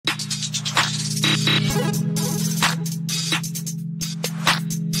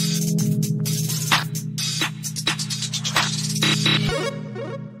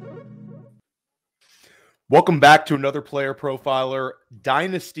Welcome back to another Player Profiler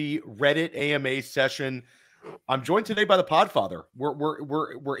Dynasty Reddit AMA session. I'm joined today by the Podfather.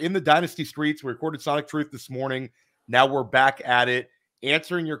 We're in the Dynasty streets. We recorded Sonic Truth this morning. Now we're back at it,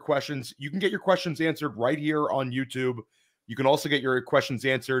 answering your questions. You can get your questions answered right here on YouTube. You can also get your questions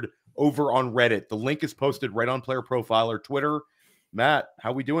answered over on Reddit. The link is posted right on Player Profiler Twitter. Matt,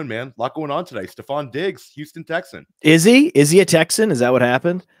 how we doing, man? A lot going on today. Stephon Diggs, Houston Texan. Is he? Is he a Texan? Is that what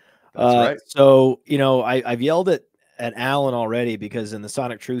happened? That's right. So, you know, I've yelled at Alan already because in the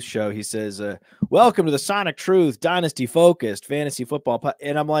Sonic Truth show, he says, welcome to the Sonic Truth Dynasty Focused Fantasy Football.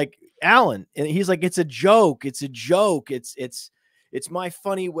 And I'm like, Alan, and he's like, it's a joke. It's a joke. It's my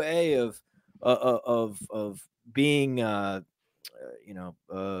funny way of being,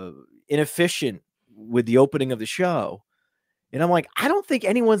 inefficient with the opening of the show. And I'm like, I don't think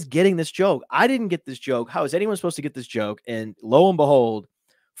anyone's getting this joke. I didn't get this joke. How is anyone supposed to get this joke? And lo and behold,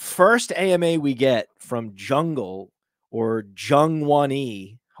 first AMA we get from Jungle or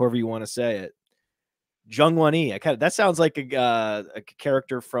Jung-Won-E, however you want to say it. Jung-Won-E. That sounds like a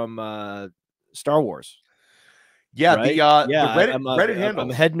character from Star Wars. Yeah, right? the Reddit handle.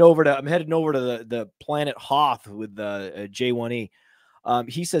 I'm heading over to the planet Hoth with J1E.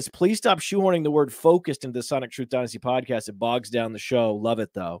 He says, please stop shoehorning the word focused into the Sonic Truth Dynasty podcast. It bogs down the show. Love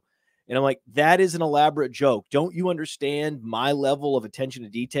it, though. And I'm like, that is an elaborate joke. Don't you understand my level of attention to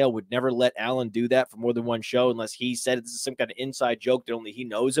detail would never let Alan do that for more than one show unless he said this is some kind of inside joke that only he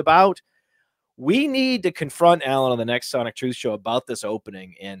knows about? We need to confront Alan on the next Sonic Truth show about this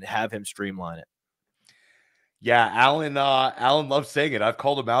opening and have him streamline it. Yeah, Alan loves saying it. I've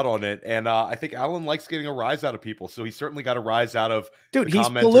called him out on it, and I think Alan likes getting a rise out of people, so he certainly got a rise out of dude. He's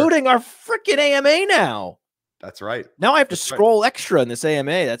polluting our freaking AMA now. That's right. Now I have to scroll extra in this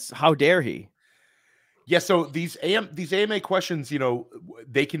AMA. That's how dare he? Yeah, so these AMA questions, you know,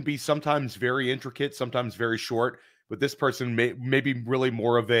 they can be sometimes very intricate, sometimes very short, but this person may be really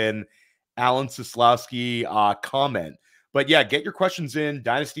more of an Alan Seslowski comment. But yeah, get your questions in.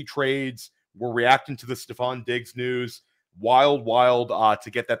 Dynasty Trades. We're reacting to the Stephon Diggs news. Wild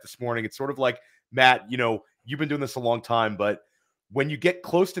to get that this morning. It's sort of like, Matt, you know, you've been doing this a long time, but when you get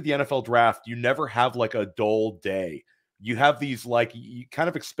close to the NFL draft, you never have like a dull day. You have these, like, you kind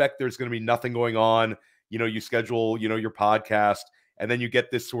of expect there's going to be nothing going on. You know, you schedule, you know, your podcast, and then you get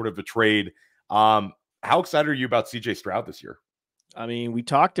this sort of a trade. How excited are you about CJ Stroud this year? I mean, we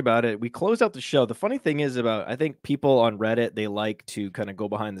talked about it. We closed out the show. The funny thing is I think people on Reddit, they like to kind of go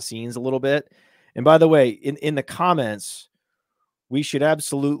behind the scenes a little bit. And by the way, in the comments, we should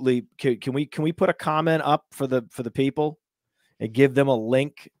absolutely, can we put a comment up for the people and give them a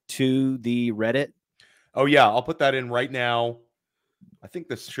link to the Reddit? Oh yeah, I'll put that in right now. I think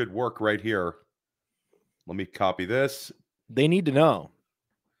this should work right here. Let me copy this. They need to know.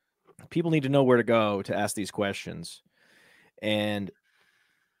 People need to know where to go to ask these questions. And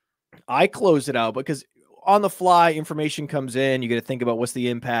I closed it out because on the fly, information comes in. You got to think about what's the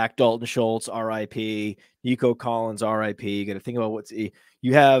impact. Dalton Schultz, RIP. Nico Collins, RIP. You got to think about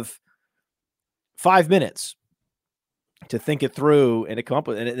you have 5 minutes to think it through and to come up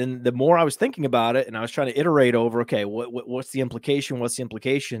with it. And the more I was thinking about it and I was trying to iterate over, okay, what's the implication? What's the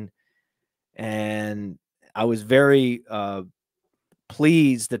implication? And I was very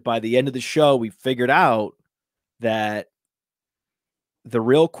pleased that by the end of the show, we figured out that the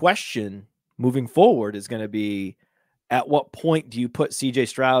real question moving forward is going to be, at what point do you put CJ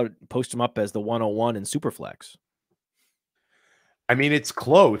Stroud, post him up as the 101 in Superflex? I mean, it's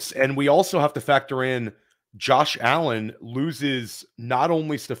close. And we also have to factor in Josh Allen loses not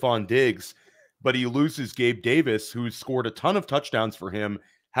only Stephon Diggs, but he loses Gabe Davis, who's scored a ton of touchdowns for him,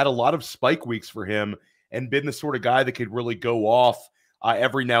 had a lot of spike weeks for him, and been the sort of guy that could really go off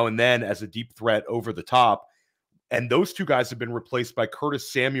every now and then as a deep threat over the top. And those two guys have been replaced by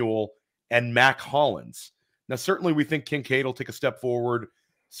Curtis Samuel and Mac Hollins. Now, certainly we think Kincaid will take a step forward.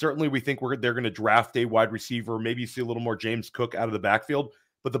 Certainly we think they're going to draft a wide receiver, maybe see a little more James Cook out of the backfield.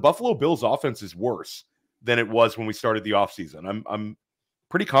 But the Buffalo Bills offense is worse than it was when we started the offseason. I'm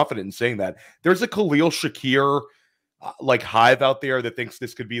pretty confident in saying that. There's a Khalil Shakir like hive out there that thinks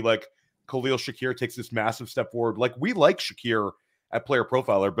this could be like Khalil Shakir takes this massive step forward. Like, we like Shakir at Player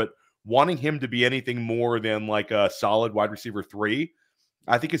Profiler, but wanting him to be anything more than like a solid wide receiver 3,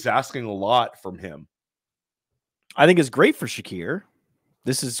 I think is asking a lot from him. I think it's great for Shakir.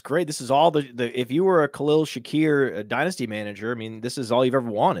 This is great. This is all if you were a Khalil Shakir, a dynasty manager, I mean, this is all you've ever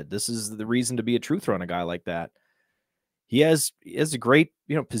wanted. This is the reason to be a truth on a guy like that. He has a great,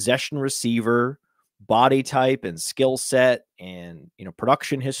 possession receiver, body type and skill set and,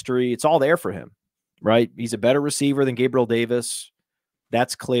 production history. It's all there for him, right? He's a better receiver than Gabriel Davis.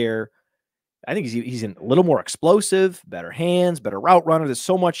 That's clear. I think he's a little more explosive, better hands, better route runner. There's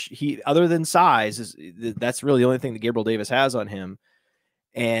so much other than size. That's really the only thing that Gabriel Davis has on him.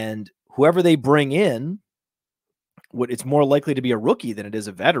 And whoever they bring in, it's more likely to be a rookie than it is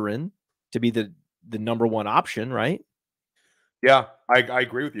a veteran to be the number one option, right? Yeah, I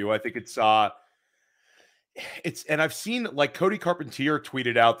agree with you. I think it's and I've seen like Cody Carpentier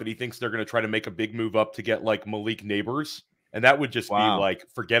tweeted out that he thinks they're going to try to make a big move up to get like Malik Neighbors, and that would just be like,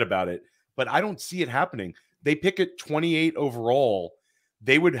 forget about it. But I don't see it happening. They pick at 28 overall.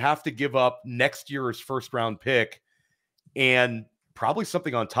 They would have to give up next year's first round pick and probably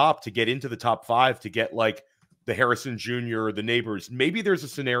something on top to get into the top 5 to get like the Harrison Jr., the Neighbors. Maybe there's a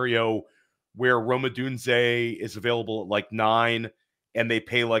scenario where Rome Odunze is available at like 9 and they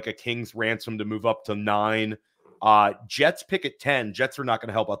pay like a king's ransom to move up to 9. Jets pick at 10. Jets are not going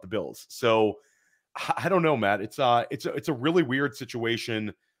to help out the Bills. So I don't know, Matt. It's a really weird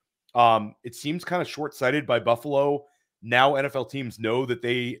situation. It seems kind of short-sighted by Buffalo. Now NFL teams know that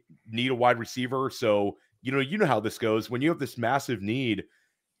they need a wide receiver. So, you know how this goes. When you have this massive need,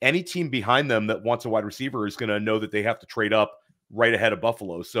 any team behind them that wants a wide receiver is going to know that they have to trade up right ahead of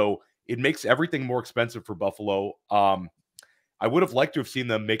Buffalo. So it makes everything more expensive for Buffalo. I would have liked to have seen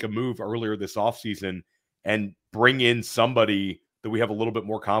them make a move earlier this offseason and bring in somebody that we have a little bit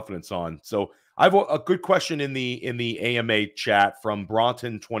more confidence on. So I have a good question in the AMA chat from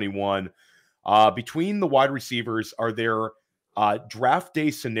Bronton21. Between the wide receivers, are there draft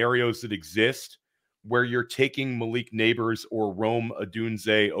day scenarios that exist where you're taking Malik Neighbors or Rome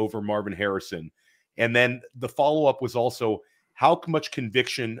Odunze over Marvin Harrison? And then the follow-up was also, how much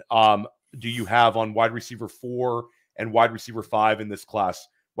conviction do you have on wide receiver 4 and wide receiver 5 in this class?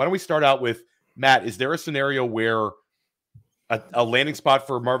 Why don't we start out with, Matt, is there a scenario where a landing spot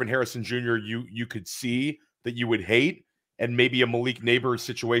for Marvin Harrison Jr. you could see that you would hate, and maybe a Malik Neighbors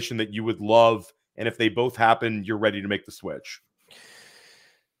situation that you would love, and if they both happen, you're ready to make the switch?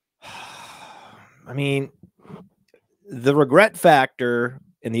 I mean, the regret factor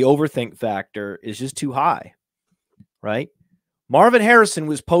and the overthink factor is just too high, right? Marvin Harrison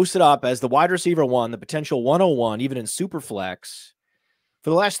was posted up as the wide receiver 1, the potential 101, even in Superflex, for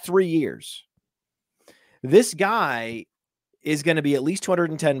the last 3 years. This guy is going to be at least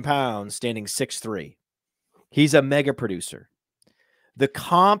 210 pounds, standing 6'3". He's a mega producer. The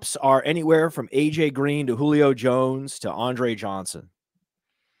comps are anywhere from AJ Green to Julio Jones to Andre Johnson.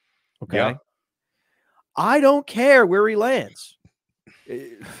 Okay. Yeah. I don't care where he lands.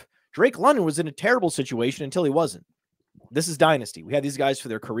 Drake London was in a terrible situation until he wasn't. This is Dynasty. We have these guys for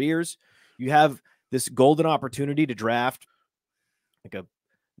their careers. You have this golden opportunity to draft like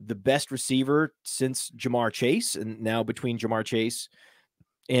the best receiver since Jamar Chase, and now between Jamar Chase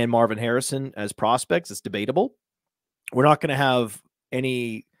and Marvin Harrison as prospects, it's debatable. We're not going to have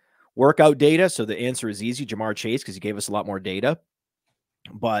any workout data, so the answer is easy, Jamar Chase, because he gave us a lot more data.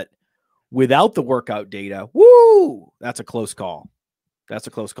 But without the workout data, woo, that's a close call. That's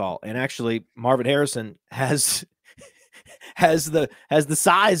a close call. And actually, Marvin Harrison has the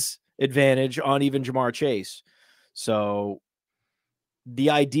size advantage on even Jamar Chase. So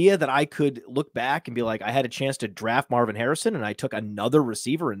the idea that I could look back and be like, I had a chance to draft Marvin Harrison and I took another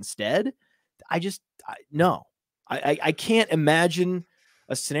receiver instead, no. I can't imagine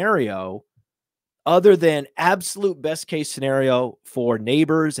a scenario other than absolute best case scenario for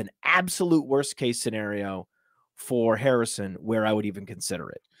Neighbors and absolute worst case scenario for Harrison where I would even consider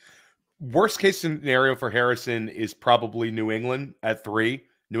it. Worst case scenario for Harrison is probably New England at 3.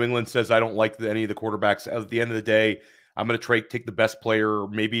 New England says, I don't like any of the quarterbacks. At the end of the day, I'm going to take the best player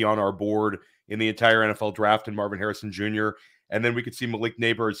maybe on our board in the entire NFL draft in Marvin Harrison Jr. And then we could see Malik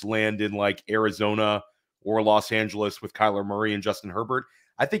Neighbors land in like Arizona or Los Angeles with Kyler Murray and Justin Herbert.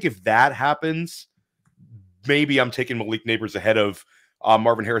 I think if that happens, maybe I'm taking Malik Neighbors ahead of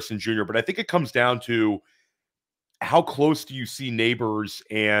Marvin Harrison Jr. But I think it comes down to how close do you see Neighbors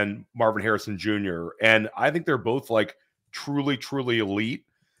and Marvin Harrison Jr.? And I think they're both like truly, truly elite.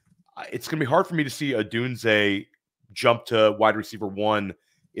 It's going to be hard for me to see Odunze jump to wide receiver 1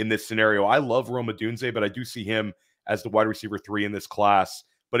 in this scenario. I love Rome Odunze, but I do see him as the wide receiver 3 in this class.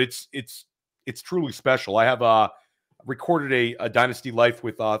 But it's truly special. I have recorded a Dynasty Life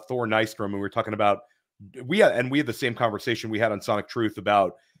with Thor Nystrom, and we were talking about we had the same conversation we had on Sonic Truth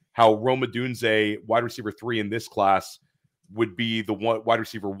about how Rome Odunze, wide receiver 3 in this class, would be the wide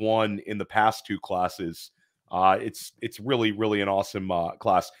receiver 1 in the past 2 classes. It's really, really an awesome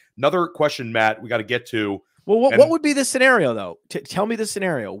class. Another question, Matt, we got to get to. Well, what would be the scenario, though? Tell me the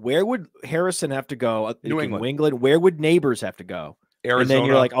scenario. Where would Harrison have to go? New England. Where would Neighbors have to go? Arizona. And then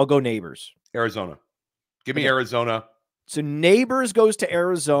you're like, I'll go Neighbors. Arizona. Give me Arizona. So Neighbors goes to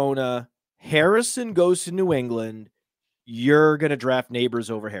Arizona. Harrison goes to New England, you're going to draft Neighbors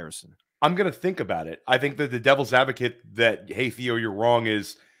over Harrison. I'm going to think about it. I think that the devil's advocate that, hey, Theo, you're wrong,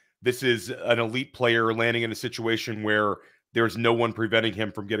 is this is an elite player landing in a situation where there's no one preventing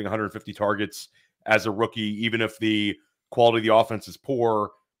him from getting 150 targets as a rookie, even if the quality of the offense is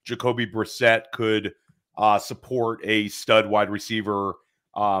poor. Jacoby Brissett could support a stud wide receiver.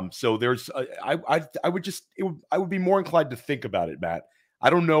 So there's, I would be more inclined to think about it, Matt. I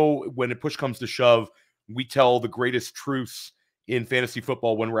don't know, when push comes to shove, we tell the greatest truths in fantasy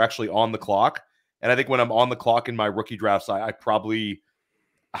football when we're actually on the clock. And I think when I'm on the clock in my rookie drafts, I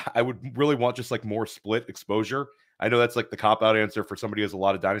would really want just like more split exposure. I know that's like the cop-out answer for somebody who has a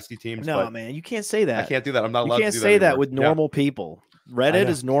lot of dynasty teams. No, man, you can't say that. I can't do that. I'm not allowed to do that. You can't say that with normal people. Reddit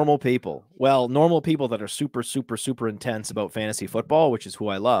is normal people. Well, normal people that are super, super, super intense about fantasy football, which is who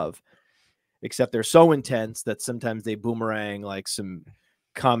I love. Except they're so intense that sometimes they boomerang like some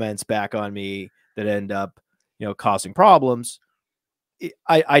comments back on me that end up, causing problems.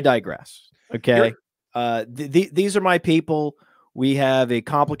 I digress. Okay. These are my people. We have a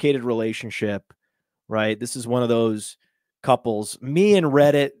complicated relationship, right? This is one of those couples. Me and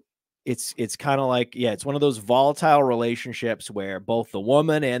Reddit, it's kind of like, it's one of those volatile relationships where both the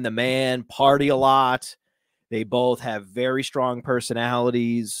woman and the man party a lot. They both have very strong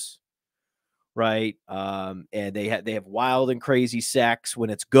personalities, right? And they have wild and crazy sex when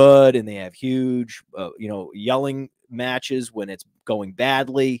it's good, and they have huge, yelling matches when it's going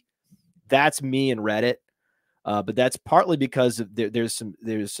badly. That's me and Reddit. But that's partly because of there's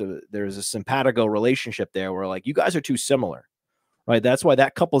a simpatico relationship there where like you guys are too similar, right? That's why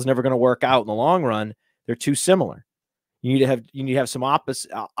that couple's never going to work out in the long run. They're too similar. You need to have some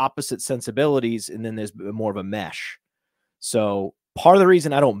opposite sensibilities, and then there's more of a mesh. So part of the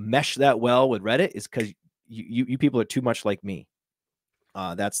reason I don't mesh that well with Reddit is because you people are too much like me.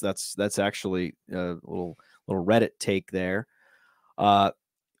 That's actually a little Reddit take there.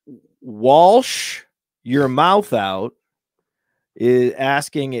 Walsh, your mouth out, is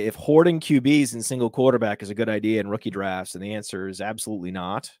asking if hoarding QBs in single quarterback is a good idea in rookie drafts, and the answer is absolutely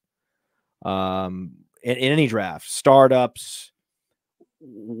not. In any draft, startups,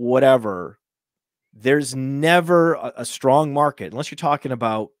 whatever, there's never a strong market unless you're talking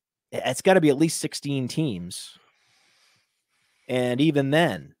about, it's got to be at least 16 teams. And even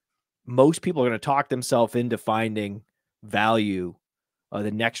then, most people are going to talk themselves into finding value. The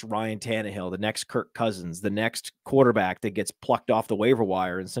next Ryan Tannehill, the next Kirk Cousins, the next quarterback that gets plucked off the waiver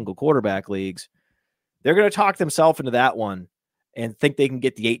wire in single quarterback leagues. They're going to talk themselves into that one and think they can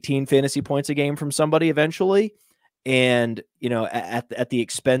get the 18 fantasy points a game from somebody eventually. And, at the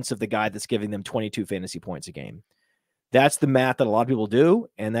expense of the guy that's giving them 22 fantasy points a game. That's the math that a lot of people do.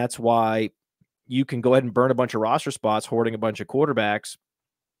 And that's why you can go ahead and burn a bunch of roster spots, hoarding a bunch of quarterbacks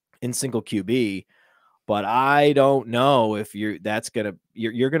in single QB. But I don't know if you're going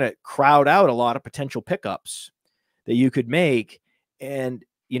to crowd out a lot of potential pickups that you could make. And,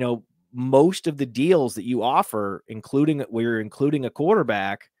 most of the deals that you offer, including a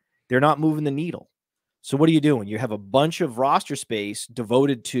quarterback, they're not moving the needle. So what are you doing? You have a bunch of roster space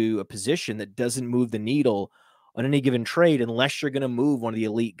devoted to a position that doesn't move the needle on any given trade unless you're going to move one of the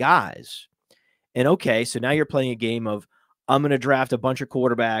elite guys. And okay, so now you're playing a game of, I'm going to draft a bunch of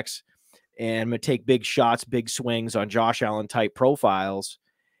quarterbacks and I'm going to take big shots, big swings on Josh Allen type profiles,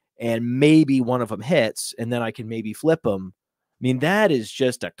 and maybe one of them hits, and then I can maybe flip them. I mean, that is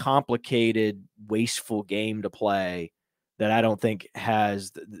just a complicated, wasteful game to play that I don't think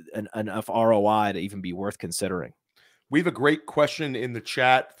has enough ROI to even be worth considering. We have a great question in the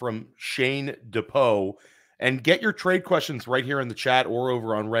chat from Shane DePoe, and get your trade questions right here in the chat or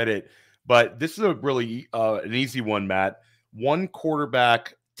over on Reddit. But this is a really an easy one, Matt. One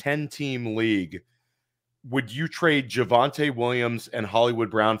quarterback, 10-team league. Would you trade Javonte Williams and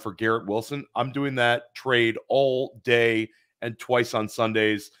Hollywood Brown for Garrett Wilson? I'm doing that trade all day and twice on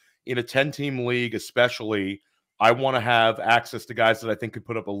Sundays. In a 10-team league especially, I want to have access to guys that I think could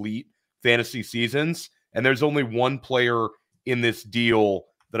put up elite fantasy seasons. And there's only one player in this deal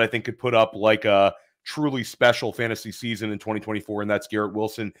that I think could put up like a truly special fantasy season in 2024, and that's Garrett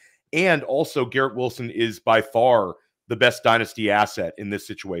Wilson. And also, Garrett Wilson is by far the best dynasty asset in this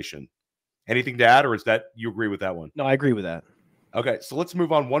situation. Anything to add, or is that you agree with that one? No, I agree with that. Okay, so let's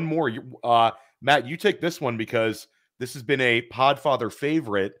move on. One more. Matt, you take this one because this has been a Podfather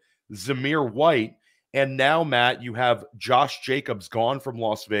favorite, Zamir White. And now, Matt, you have Josh Jacobs gone from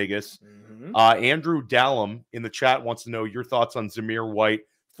Las Vegas. Mm-hmm. Andrew Dallum in the chat wants to know your thoughts on Zamir White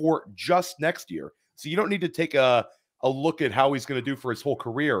for just next year. So you don't need to take a look at how he's going to do for his whole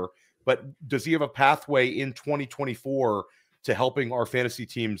career, but does he have a pathway in 2024 to helping our fantasy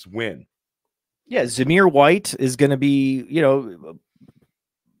teams win? Yeah, Zamir White is going to be,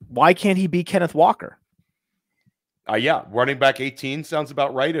 why can't he be Kenneth Walker? Yeah, running back 18 sounds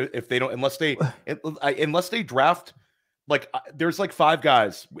about right. If they don't, unless they draft, like there's like 5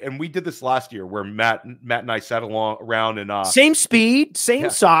 guys, and we did this last year where Matt and I sat around and same speed, same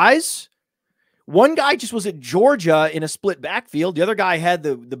size. One guy just was at Georgia in a split backfield. The other guy had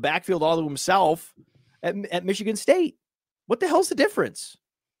the backfield all to himself at Michigan State. What the hell's the difference?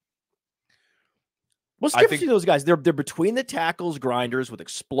 What's the difference between those guys? They're between the tackles grinders with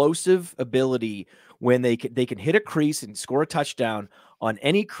explosive ability when they can hit a crease and score a touchdown on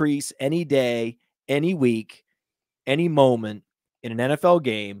any crease, any day, any week, any moment in an NFL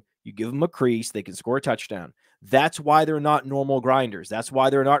game. You give them a crease, they can score a touchdown. That's why they're not normal grinders. That's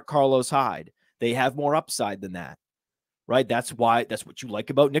why they're not Carlos Hyde. They have more upside than that, right? That's what you like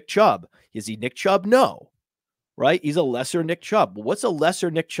about Nick Chubb. Is he Nick Chubb? No, right? He's a lesser Nick Chubb. Well, what's a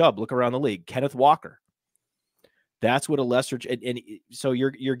lesser Nick Chubb? Look around the league. Kenneth Walker. That's what a lesser, and so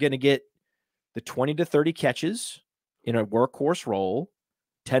you're going to get the 20 to 30 catches in a workhorse role,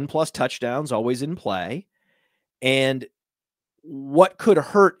 10 plus touchdowns always in play. And what could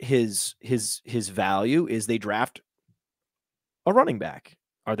hurt his value is they draft a running back.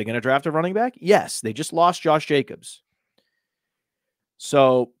 Are they going to draft a running back? Yes, they just lost Josh Jacobs.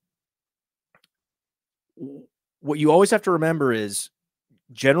 So what you always have to remember is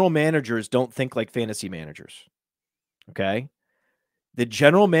general managers don't think like fantasy managers. Okay. The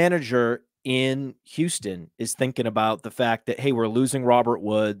general manager in Houston is thinking about the fact that, hey, we're losing Robert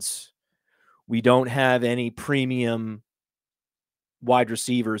Woods. We don't have any premium wide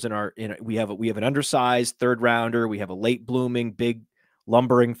receivers we have an undersized third rounder. We have a late blooming, big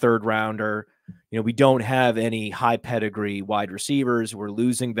lumbering third rounder. We don't have any high pedigree wide receivers. We're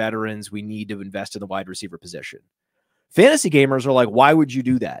losing veterans. We need to invest in the wide receiver position. Fantasy gamers are like, why would you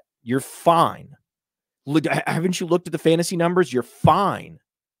do that? You're fine. Look, haven't you looked at the fantasy numbers? You're fine,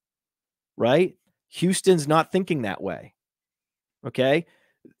 right? Houston's not thinking that way. Okay.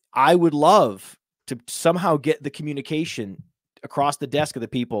 I would love to somehow get the communication across the desk of the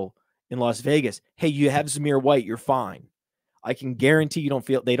people in Las Vegas. Hey, you have Zamir White. You're fine. I can guarantee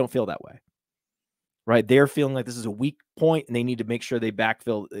they don't feel that way, right? They're feeling like this is a weak point and they need to make sure they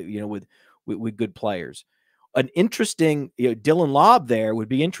backfill, with good players. An interesting, Dylan Lobb there would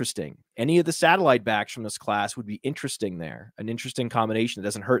be interesting. Any of the satellite backs from this class would be interesting there. An interesting combination that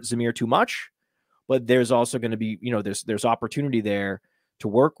doesn't hurt Zamir too much, but there's also going to be, there's opportunity there to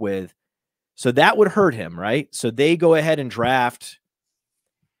work with. So that would hurt him, right? So they go ahead and draft.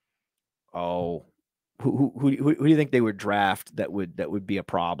 Oh, who do you think they would draft that would be a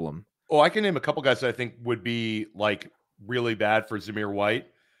problem? Oh, I can name a couple guys that I think would be like really bad for Zamir White.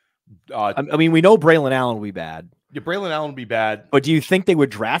 I mean, we know Braylon Allen will be bad. Yeah, Braylon Allen would be bad. But do you think they would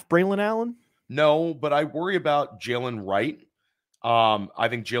draft Braylon Allen? No, but I worry about Jalen Wright. I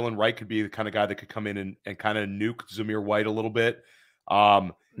think Jalen Wright could be the kind of guy that could come in and kind of nuke Zamir White a little bit.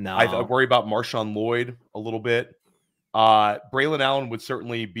 No, I worry about Marshawn Lloyd a little bit. Braylon Allen would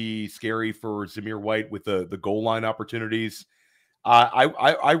certainly be scary for Zamir White with the goal line opportunities.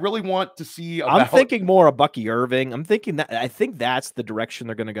 I really want to see. I'm thinking more of Bucky Irving. I think that's the direction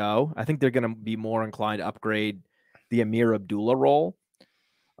they're going to go. I think they're going to be more inclined to upgrade the Amir Abdullah role,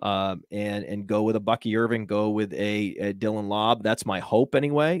 and go with a Bucky Irving, go with a Dylan Lobb. That's my hope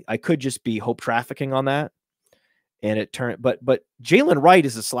anyway. I could just be hope trafficking on that, and it turned. But Jalen Wright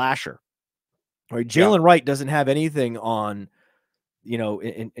is a slasher, right? Jalen Wright doesn't have anything on,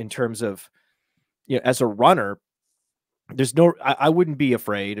 in terms of, as a runner. There's no, I wouldn't be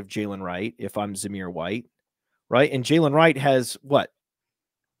afraid of Jalen Wright if I'm Zamir White, right? And Jalen Wright has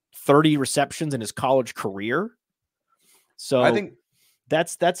 30 receptions in his college career. So I think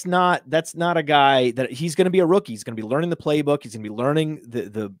that's not a guy that he's going to be a rookie. He's going to be learning the playbook. He's going to be learning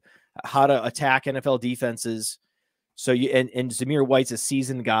the how to attack NFL defenses. So and Zamir White's a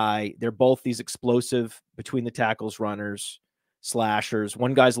seasoned guy. They're both these explosive between the tackles runners, slashers.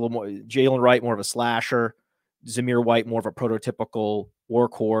 One guy's a little more, Jalen Wright more of a slasher. Zamir White, more of a prototypical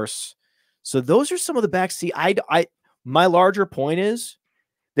workhorse. So those are some of the backs. See, my larger point is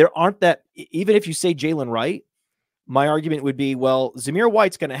there aren't that, even if you say Jalen Wright, my argument would be, well, Zamir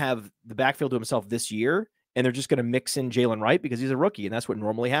White's going to have the backfield to himself this year, and they're just going to mix in Jalen Wright because he's a rookie, and that's what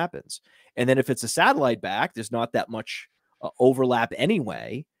normally happens. And then if it's a satellite back, there's not that much overlap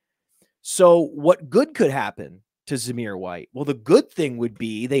anyway. So what good could happen to Zamir White? Well, the good thing would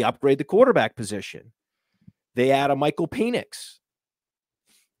be they upgrade the quarterback position. They add a Michael Penix,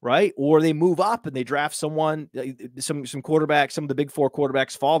 right? Or they move up and they draft someone, some quarterbacks, some of the big 4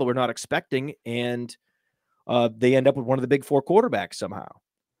 quarterbacks fall that we're not expecting, and they end up with one of the big 4 quarterbacks somehow.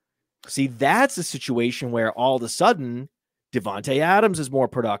 See, that's a situation where all of a sudden Devontae Adams is more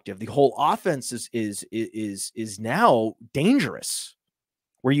productive. The whole offense is now dangerous.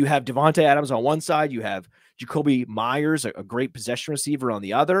 Where you have Devontae Adams on one side, you have Jacoby Myers, a great possession receiver, on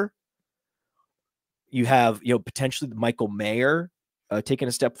the other. You have, potentially Michael Mayer taking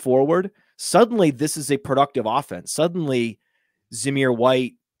a step forward. Suddenly, this is a productive offense. Suddenly, Zamir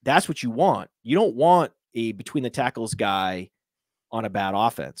White, that's what you want. You don't want a between the tackles guy on a bad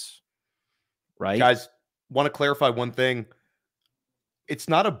offense, right? Guys, want to clarify one thing. It's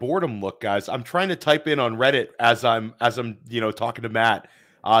not a boredom look, guys. I'm trying to type in on Reddit as I'm talking to Matt.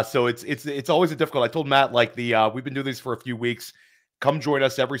 So it's always a difficult. I told Matt, like, we've been doing these for a few weeks. Come join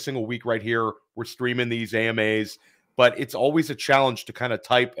us every single week right here. We're streaming these AMAs, but it's always a challenge to kind of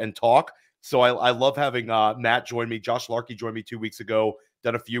type and talk. So I love having Matt join me. Josh Larkey joined me 2 weeks ago.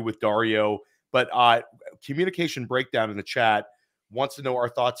 Done a few with Dario. But communication breakdown in the chat wants to know our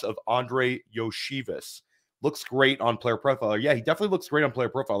thoughts of Andre Yoshivas. Looks great on Player Profiler. Yeah, he definitely looks great on Player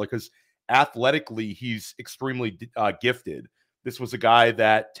Profiler because athletically he's extremely gifted. This was a guy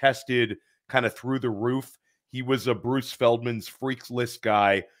that tested kind of through the roof. He was a Bruce Feldman's freaks list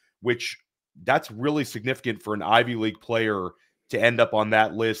guy, which that's really significant for an Ivy League player to end up on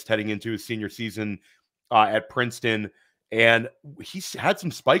that list heading into his senior season at Princeton. And he's had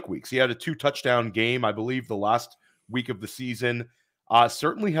some spike weeks. He had a 2-touchdown game, I believe, the last week of the season.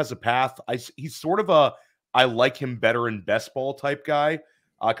 Certainly has a path. He's sort of a I like him better in best ball type guy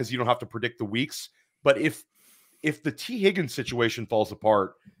because you don't have to predict the weeks. But if the T. Higgins situation falls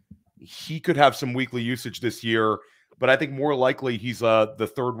apart, he could have some weekly usage this year. But I think more likely he's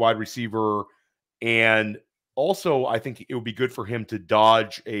the third wide receiver. And also, I think it would be good for him to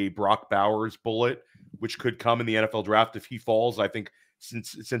dodge a Brock Bowers bullet, which could come in the NFL draft if he falls. I think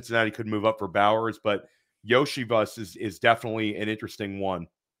since Cincinnati could move up for Bowers, but Yoshivas is definitely an interesting one.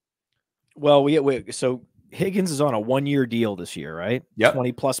 Well, so Higgins is on a 1-year deal this year, right? Yep.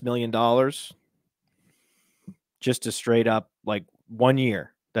 $20+ million. Just a straight up, like, 1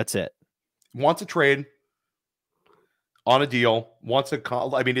 year. That's it. Wants a trade on a deal.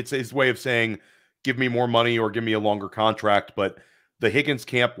 It's his way of saying, give me more money or give me a longer contract. But the Higgins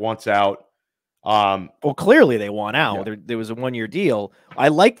camp wants out. Well, clearly they want out. Yeah. There was a 1-year deal. I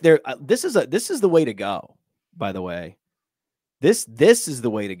like this is the way to go, by the way. This is the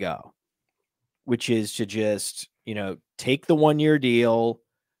way to go, which is to just, take the 1-year deal,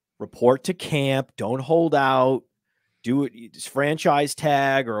 report to camp, don't hold out, do it, franchise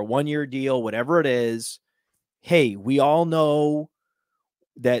tag or a 1-year deal, whatever it is. Hey, we all know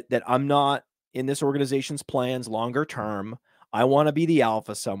that I'm not in this organization's plans longer term. I want to be the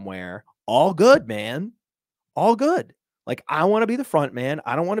alpha somewhere. All good, man. All good. Like, I want to be the front man.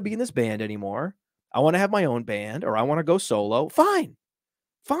 I don't want to be in this band anymore. I want to have my own band, or I want to go solo. Fine.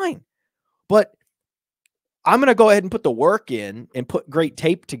 But I'm going to go ahead and put the work in and put great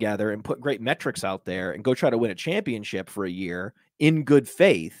tape together and put great metrics out there and go try to win a championship for a year in good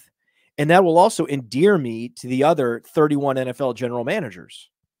faith. And that will also endear me to the other 31 NFL general managers.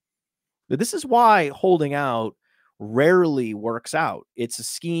 But this is why holding out rarely works out. It's a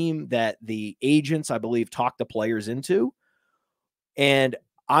scheme that the agents, I believe, talk the players into. And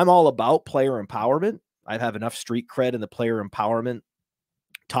I'm all about player empowerment. I have enough street cred in the player empowerment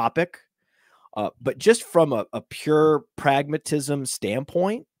topic. But just from a pure pragmatism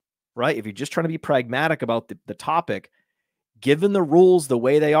standpoint, right? If you're just trying to be pragmatic about the topic, given the rules the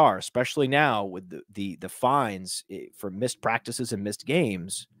way they are, especially now with the fines for missed practices and missed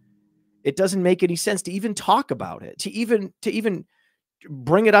games, it doesn't make any sense to even talk about it, to even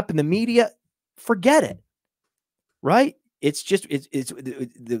bring it up in the media. Forget it, right? It's just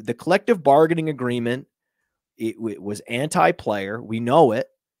the collective bargaining agreement. It was anti-player. We know it.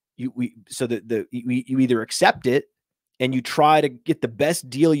 You either accept it and you try to get the best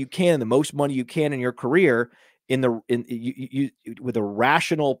deal you can, the most money you can in your career with a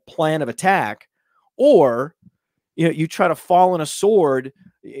rational plan of attack, or you try to fall on a sword,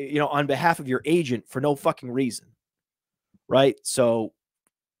 on behalf of your agent for no fucking reason, right? So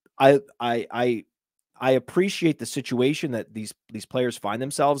I appreciate the situation that these players find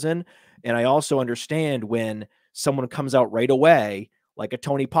themselves in, and I also understand when someone comes out right away, like a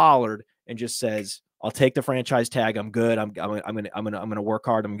Tony Pollard, and just says, "I'll take the franchise tag. I'm good. I'm gonna work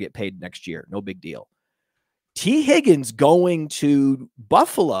hard. I'm gonna get paid next year. No big deal." T. Higgins going to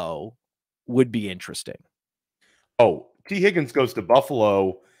Buffalo would be interesting. Oh, T. Higgins goes to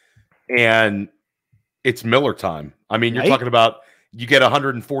Buffalo, and it's Miller time. I mean, you're talking about you get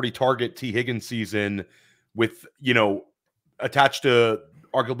 140 target T. Higgins season with, attached to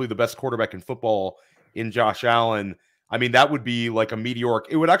arguably the best quarterback in football in Josh Allen. I mean, that would be like a meteoric.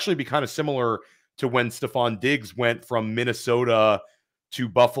 It would actually be kind of similar to when Stephon Diggs went from Minnesota to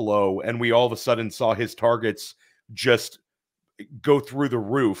Buffalo, and we all of a sudden saw his targets just go through the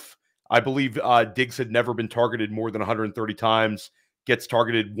roof. I believe Diggs had never been targeted more than 130 times, gets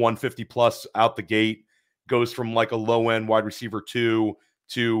targeted 150 plus out the gate, goes from like a low-end wide receiver 2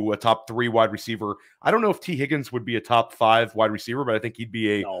 to a top 3 wide receiver. I don't know if T. Higgins would be a top 5 wide receiver, but I think he'd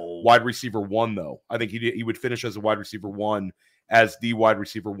be a wide receiver 1, though. I think he would finish as a wide receiver 1, as the wide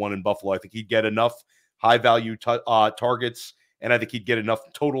receiver 1 in Buffalo. I think he'd get enough high-value targets, and I think he'd get enough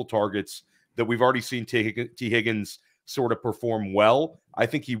total targets that we've already seen T. Higgins sort of perform well. I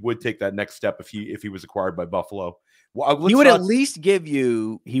think he would take that next step if he was acquired by Buffalo. Well, he would at least give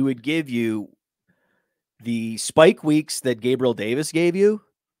you the spike weeks that Gabriel Davis gave you,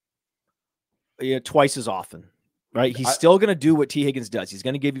 twice as often, right? He's still going to do what T. Higgins does. He's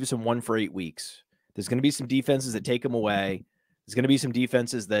going to give you some 1 for 8 weeks. There's going to be some defenses that take him away. There's going to be some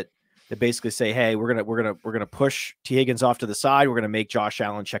defenses that basically say, "Hey, we're gonna push T. Higgins off to the side. We're going to make Josh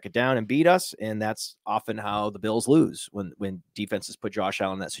Allen check it down and beat us." And that's often how the Bills lose when defenses put Josh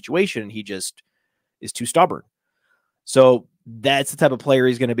Allen in that situation, and he just is too stubborn. So that's the type of player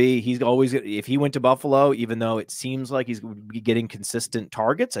he's going to be. He's always, if he went to Buffalo, even though it seems like he's going to be getting consistent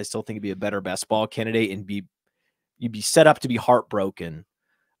targets, I still think he'd be a better best ball candidate, and you'd be set up to be heartbroken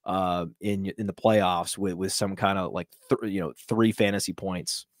in the playoffs with some kind of like 3 fantasy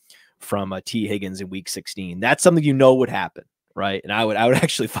points from T. Higgins in week 16. That's something would happen, right? And I would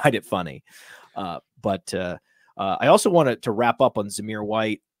actually find it funny. But I also wanted to wrap up on Zamir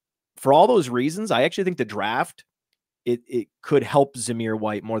White. For all those reasons, I actually think the draft, it could help Zamir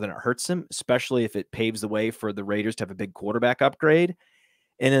White more than it hurts him, especially if it paves the way for the Raiders to have a big quarterback upgrade.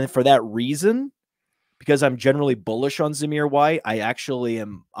 And then for that reason, because I'm generally bullish on Zamir White,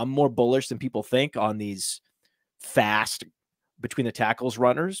 I'm more bullish than people think on these fast between the tackles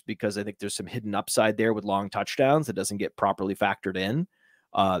runners, because I think there's some hidden upside there with long touchdowns that doesn't get properly factored in.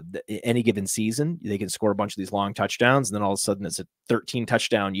 Any given season, they can score a bunch of these long touchdowns, and then all of a sudden it's a 13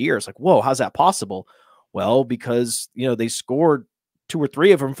 touchdown year. It's like, whoa, how's that possible? Well, because, they scored 2 or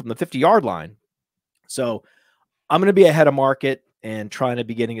 3 of them from the 50-yard line. So I'm going to be ahead of market and trying to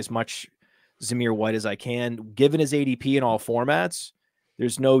be getting as much Zamir White as I can. Given his ADP in all formats,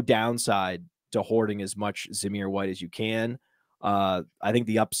 there's no downside to hoarding as much Zamir White as you can. I think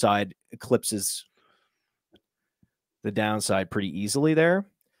the upside eclipses the downside pretty easily there.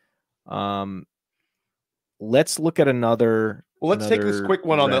 Let's look at another. Well, let's take this quick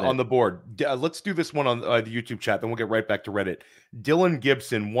one on the board. Let's do this one on the YouTube chat, then we'll get right back to Reddit. Dylan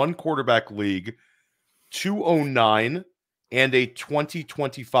Gibson, 1 quarterback league, 209, and a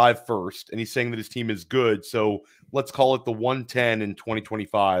 2025 first. And he's saying that his team is good. So let's call it the 110 in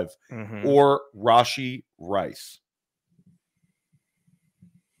 2025 or Rashee Rice.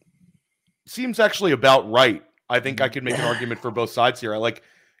 Seems actually about right. I think I could make an argument for both sides here. I like,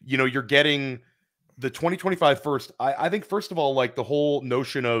 you're getting the 2025 first. I think, first of all, like the whole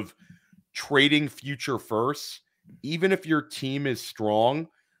notion of trading future firsts, even if your team is strong,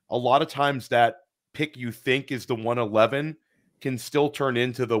 a lot of times that pick you think is the 111 can still turn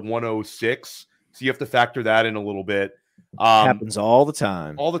into the 106. So you have to factor that in a little bit. Happens all the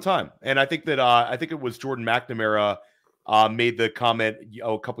time. All the time. And I think that I think it was Jordan McNamara made the comment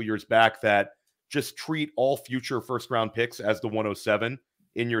a couple years back that just treat all future first-round picks as the 107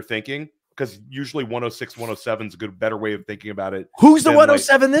 in your thinking, because usually 106, 107 is a better way of thinking about it. Who's the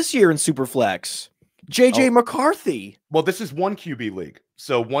 107 this year in Superflex? JJ McCarthy. Well, this is 1 QB league.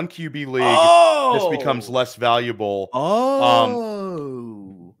 So 1 QB league, this becomes less valuable.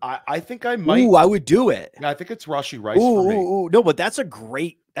 I think I might. I would do it. I think it's Rashee Rice for me. No, but that's a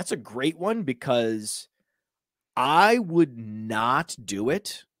great one, because I would not do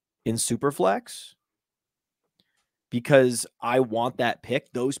it in Superflex because I want that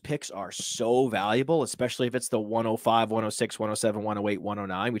pick. Those picks are so valuable, especially if it's the 105, 106, 107, 108,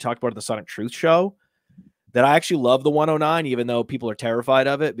 109. We talked about it in the Sonic Truth show that I actually love the 109, even though people are terrified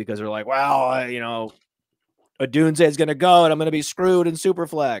of it because they're like, well, Odunze is going to go and I'm going to be screwed in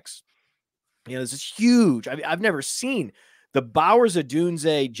Superflex. This is huge. I mean, I've never seen the Bowers,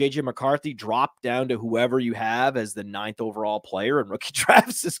 Odunze, JJ McCarthy drop down to whoever you have as the 9th overall player in rookie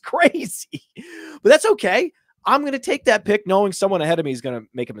drafts is crazy. But that's okay. I'm going to take that pick knowing someone ahead of me is going to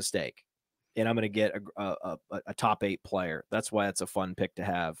make a mistake, and I'm going to get a top 8 player. That's why it's a fun pick to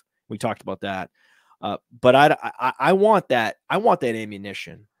have. We talked about that. But I want that. I want that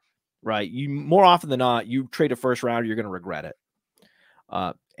ammunition, right? You more often than not, you trade a first rounder, you're going to regret it.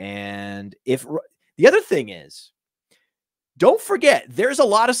 And if the other thing is, don't forget, there's a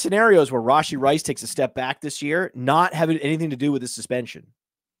lot of scenarios where Rashee Rice takes a step back this year, not having anything to do with his suspension.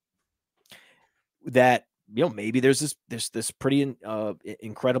 That, maybe there's this pretty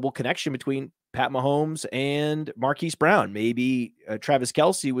incredible connection between Pat Mahomes and Marquise Brown. Maybe Travis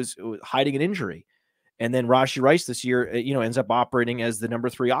Kelce was hiding an injury, and then Rashee Rice this year, ends up operating as the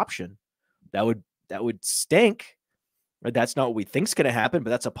number 3 option. That would stink. Right? That's not what we think is going to happen,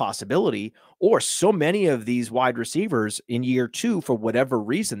 but that's a possibility. Or so many of these wide receivers in year 2, for whatever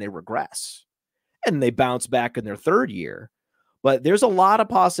reason, they regress and they bounce back in their 3rd year. But there's a lot of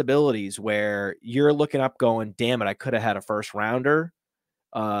possibilities where you're looking up going, damn it, I could have had a first rounder,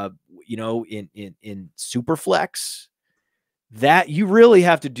 in super flex. That you really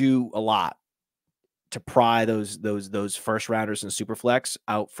have to do a lot to pry those first rounders and super flex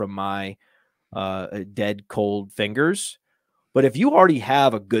out from my dead cold fingers. But if you already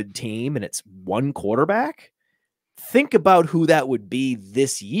have a good team and it's one quarterback, think about who that would be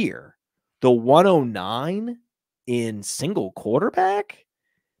this year. The 109 in single quarterback?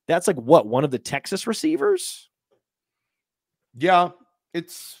 That's like what, one of the Texas receivers? Yeah,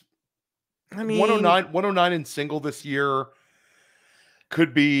 it's 109 in single this year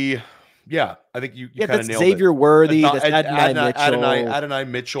could be. Yeah, I think you kind of nailed Xavier it. Worthy, that's Adonai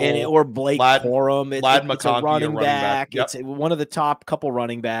Mitchell, or Blake Corum. It's a running back. Yep. It's one of the top couple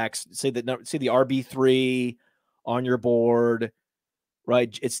running backs. Say the RB3 on your board,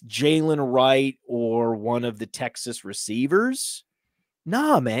 right? It's Jalen Wright or one of the Texas receivers.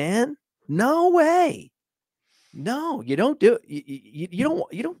 Nah, man, no way. No, you don't do it. You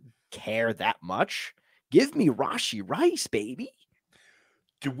don't care that much. Give me Rashee Rice, baby.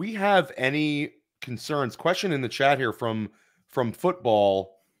 Do we have any concerns? Question in the chat here from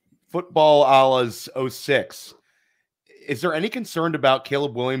football Allah's 06. Is there any concern about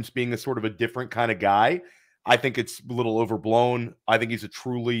Caleb Williams being a sort of a different kind of guy? I think it's a little overblown. I think he's a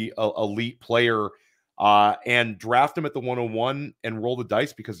truly elite player, and draft him at the 101 and roll the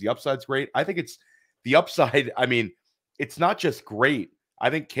dice because the upside's great. I think it's the upside. I mean, it's not just great. I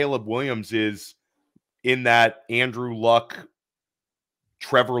think Caleb Williams is in that Andrew Luck,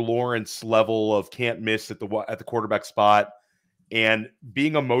 Trevor Lawrence level of can't miss at the quarterback spot, and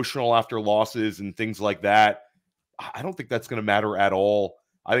being emotional after losses and things like that. I don't think that's going to matter at all.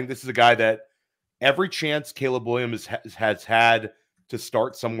 I think this is a guy that every chance Caleb Williams has had to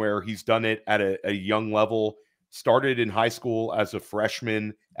start somewhere, he's done it at a young level. Started in high school as a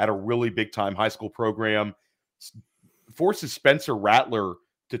freshman at a really big time high school program, forces Spencer Rattler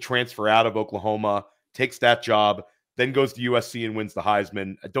to transfer out of Oklahoma, takes that job, then goes to USC and wins the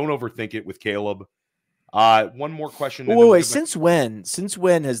Heisman. Don't overthink it with Caleb. One more question. Wait, since when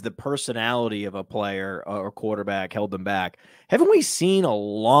has the personality of a player or quarterback held them back? Haven't we seen a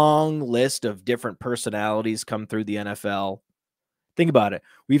long list of different personalities come through the NFL? Think about it.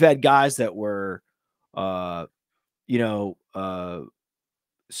 We've had guys that were,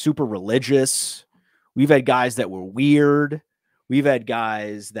 super religious. We've had guys that were weird. We've had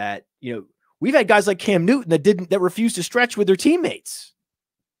guys that, we've had guys like Cam Newton that refused to stretch with their teammates,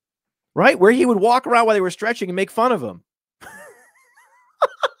 right? Where he would walk around while they were stretching and make fun of him.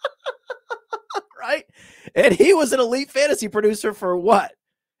 Right? And he was an elite fantasy producer for what?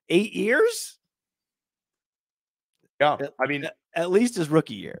 8 years? Yeah. I mean, at least his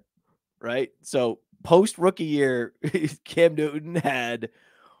rookie year, right? So post rookie year, Cam Newton had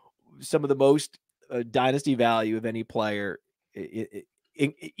some of the most dynasty value of any player,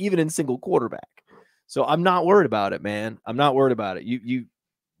 even in single quarterback. So I'm not worried about it, man. I'm not worried about it.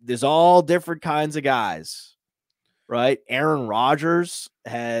 There's all different kinds of guys, right? Aaron Rodgers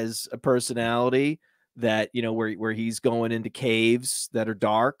has a personality that, where he's going into caves that are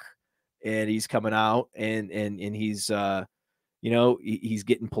dark and he's coming out and he's, he's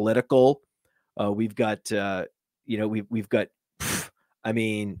getting political. We've got,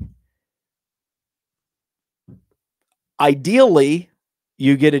 ideally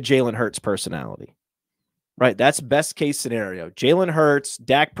you get a Jalen Hurts personality, right? That's best case scenario. Jalen Hurts,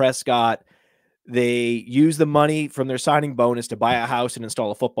 Dak Prescott, they use the money from their signing bonus to buy a house and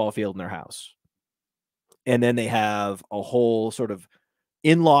install a football field in their house. And then they have a whole sort of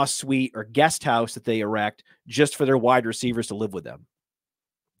in-law suite or guest house that they erect just for their wide receivers to live with them.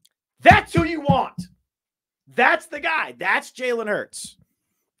 That's who you want. That's the guy. That's Jalen Hurts,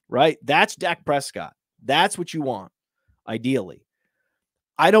 right? That's Dak Prescott. That's what you want, ideally.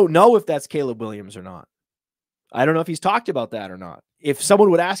 I don't know if that's Caleb Williams or not. I don't know if he's talked about that or not. If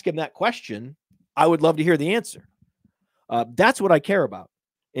someone would ask him that question, I would love to hear the answer. That's what I care about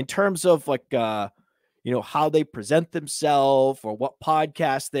in terms of how they present themselves or what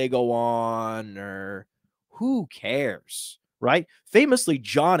podcast they go on, or who cares, right? Famously,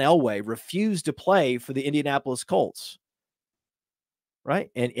 John Elway refused to play for the Indianapolis Colts, right?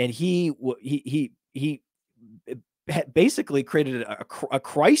 And he basically created a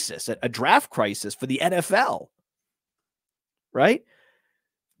crisis, a draft crisis for the NFL, right?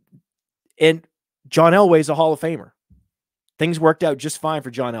 And John Elway is a Hall of Famer. Things worked out just fine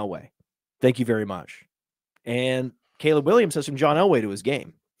for John Elway. Thank you very much. And Caleb Williams has some John Elway to his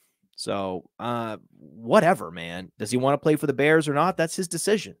game. So whatever, man. Does he want to play for the Bears or not? That's his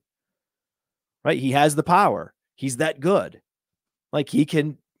decision, right? He has the power. He's that good. Like, he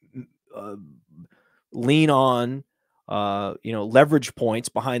can lean on, leverage points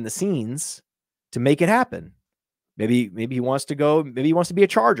behind the scenes to make it happen. Maybe he wants to go. Maybe he wants to be a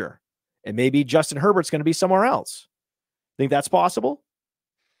Charger, and maybe Justin Herbert's going to be somewhere else. Think that's possible?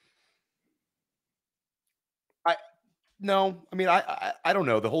 No. I mean, I don't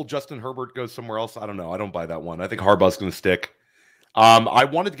know. The whole Justin Herbert goes somewhere else. I don't know. I don't buy that one. I think Harbaugh's going to stick. I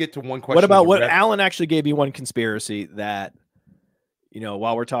wanted to get to one question. What about what Alan actually gave me one conspiracy that,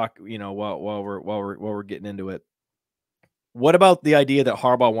 while we're talking, while we're getting into it. What about the idea that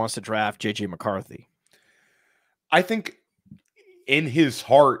Harbaugh wants to draft JJ McCarthy? I think in his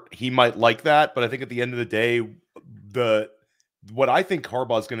heart he might like that, but I think at the end of the day, what I think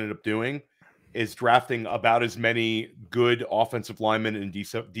Harbaugh is going to end up doing is drafting about as many good offensive linemen and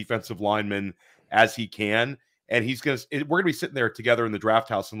defensive linemen as he can. And we're going to be sitting there together in the draft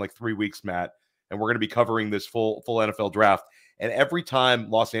house in like 3 weeks, Matt, and we're going to be covering this full NFL draft. And every time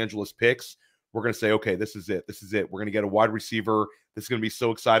Los Angeles picks, we're going to say, okay, this is it. This is it. We're going to get a wide receiver. This is going to be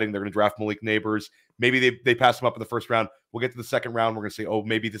so exciting. They're going to draft Malik Neighbors. Maybe they pass him up in the first round. We'll get to the second round. We're going to say, oh,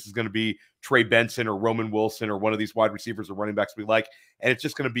 maybe this is going to be Trey Benson or Roman Wilson or one of these wide receivers or running backs we like. And it's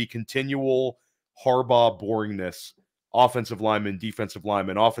just going to be continual Harbaugh boringness. Offensive lineman, defensive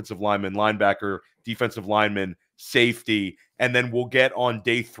lineman, offensive lineman, linebacker, defensive lineman, safety. And then we'll get on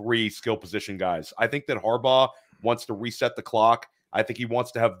day 3 skill position guys. I think that Harbaugh wants to reset the clock. I think he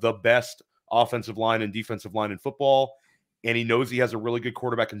wants to have the best offensive line and defensive line in football. And he knows he has a really good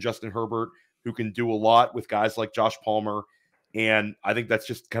quarterback in Justin Herbert who can do a lot with guys like Josh Palmer. And I think that's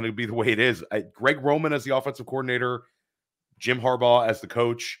just kind of be the way it is. Greg Roman as the offensive coordinator, Jim Harbaugh as the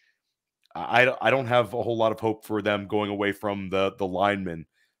coach. I don't have a whole lot of hope for them going away from the linemen.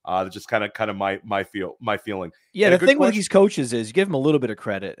 Just kind of my feeling. Yeah, the thing with these coaches is you give them a little bit of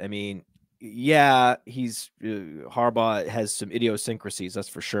credit. I mean, yeah, Harbaugh has some idiosyncrasies, that's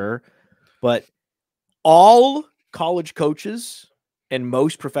for sure. But all college coaches and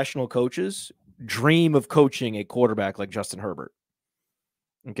most professional coaches dream of coaching a quarterback like Justin Herbert.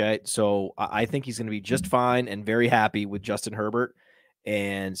 Okay, so I think he's going to be just fine and very happy with Justin Herbert.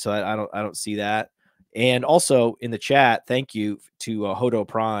 And so I don't see that. And also in the chat, thank you to Hodo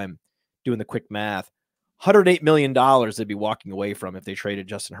Prime doing the quick math. $108 million they'd be walking away from if they traded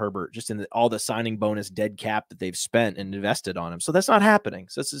Justin Herbert, just in all the signing bonus dead cap that they've spent and invested on him. So that's not happening.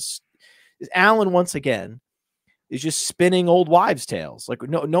 So this is Allen once again is just spinning old wives' tales. Like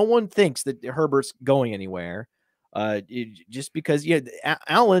no one thinks that Herbert's going anywhere. Just because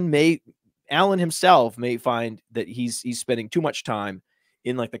Allen himself may find that he's spending too much time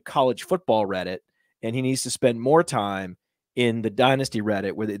in like the college football Reddit, and he needs to spend more time in the Dynasty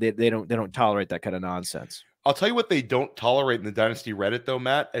Reddit where they don't tolerate that kind of nonsense. I'll tell you what they don't tolerate in the Dynasty Reddit though,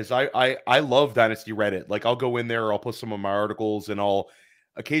 Matt, is I love Dynasty Reddit. Like I'll go in there, I'll put some of my articles, and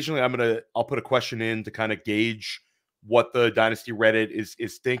occasionally I'll put a question in to kind of gauge what the Dynasty Reddit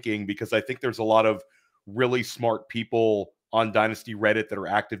is thinking, because I think there's a lot of really smart people on Dynasty Reddit that are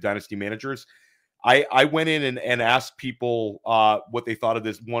active Dynasty managers. I went in and asked people what they thought of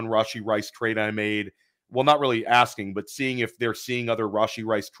this one Rashee Rice trade I made. Well, not really asking, but seeing if they're seeing other Rashee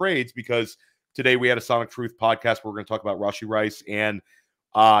Rice trades, because today we had a Sonic Truth podcast where we're going to talk about Rashee Rice, and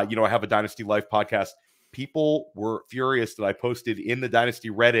I have a Dynasty Life podcast. People were furious that I posted in the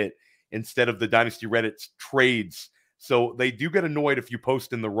Dynasty Reddit instead of the Dynasty Reddit's trades. So they do get annoyed if you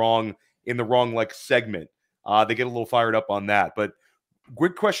post in the wrong like segment. They get a little fired up on that. But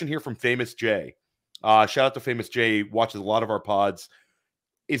good question here from Famous J. Shout out to Famous J, watches a lot of our pods.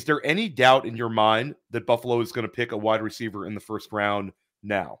 Is there any doubt in your mind that Buffalo is going to pick a wide receiver in the first round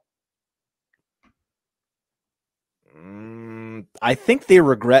now? I think they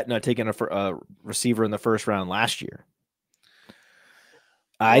regret not taking a receiver in the first round last year.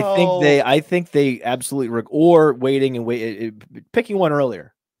 I think they absolutely or waiting and picking one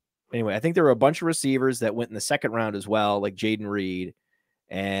earlier. Anyway, I think there were a bunch of receivers that went in the second round as well, like Jaden Reed,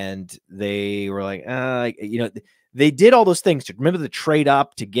 and they were like, they did all those things. Remember the trade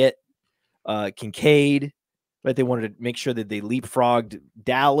up to get Kincaid, right? They wanted to make sure that they leapfrogged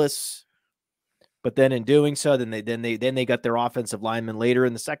Dallas. But then in doing so, then they got their offensive lineman later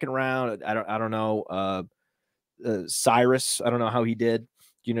in the second round. I don't know. Cyrus, I don't know how he did.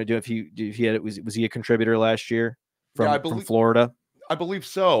 Do you know if he had was he a contributor last year from Florida? I believe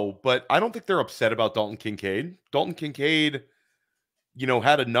so, but I don't think they're upset about Dalton Kincaid. Dalton Kincaid,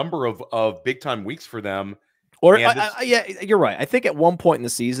 had a number of big time weeks for them. Or yeah, you're right. I think at one point in the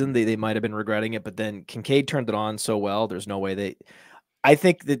season they might have been regretting it, but then Kincaid turned it on so well. There's no way I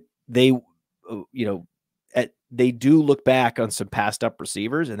think that they they do look back on some passed up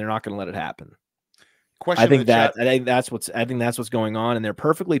receivers, and they're not going to let it happen. I think that's what's going on, and they're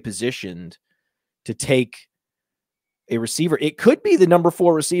perfectly positioned to take a receiver. It could be the number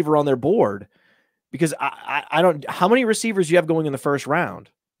 4 receiver on their board, because I don't. How many receivers do you have going in the first round?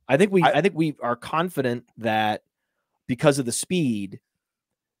 I think we are confident that because of the speed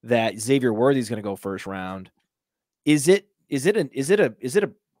that Xavier Worthy is going to go first round. Is it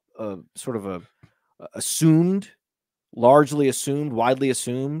a sort of a widely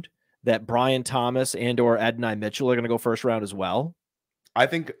assumed that Brian Thomas and or Adonai Mitchell are going to go first round as well? I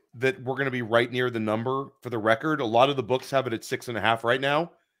think that we're going to be right near the number. For the record, a lot of the books have it at 6.5 right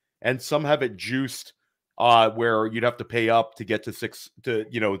now, and some have it juiced where you'd have to pay up to get to 6 to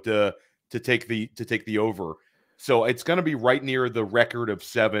take the over. So it's going to be right near the record of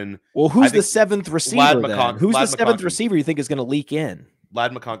 7. Well, who's the 7th receiver then? Who's the 7th receiver you think is going to leak in?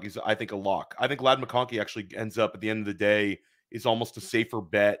 Lad McConkey's, I think, a lock. I think Lad McConkey actually ends up at the end of the day is almost a safer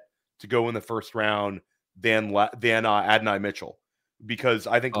bet to go in the first round than Adonai Mitchell, because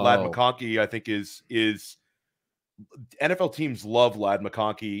I think Lad McConkey, I think is NFL teams love Lad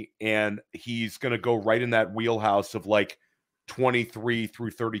McConkey, and he's going to go right in that wheelhouse of like 23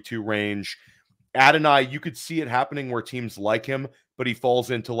 through 32 range. Adonai, you could see it happening where teams like him, but he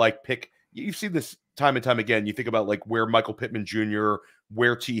falls into like you see this time and time again. You think about like where Michael Pittman Jr.,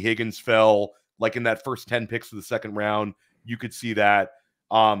 where T. Higgins fell, like in that first 10 picks of the second round, you could see that.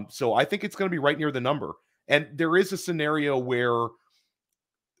 So I think it's going to be right near the number. And there is a scenario where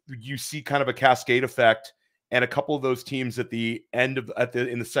you see kind of a cascade effect, and a couple of those teams at the end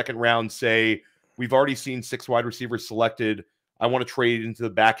in the second round say, we've already seen 6 wide receivers selected. I want to trade into the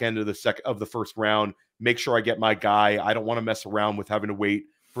back end of the first round. Make sure I get my guy. I don't want to mess around with having to wait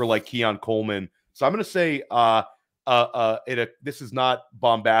for like Keon Coleman. So I'm going to say this is not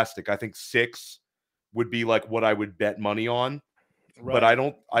bombastic. I think 6 would be like what I would bet money on. Right. But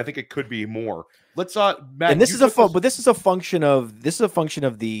I think it could be more. Let's Matt, and this is a function of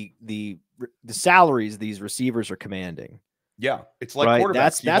the salaries these receivers are commanding. Yeah, it's like right?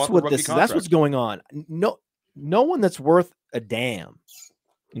 Quarterbacks. That's what's going on. No one that's worth a damn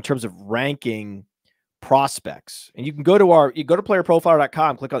in terms of ranking prospects. And you can go to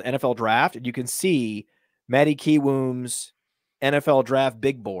playerprofiler.com, click on NFL draft, and you can see Matty Kiwoom's NFL draft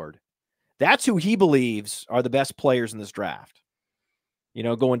big board. That's who he believes are the best players in this draft.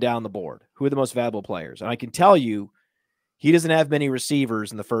 Going down the board. Who are the most valuable players? And I can tell you, he doesn't have many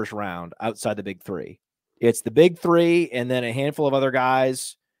receivers in the first round outside the big 3. It's the big 3 and then a handful of other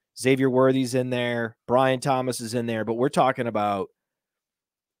guys. Xavier Worthy's in there. Brian Thomas is in there. But we're talking about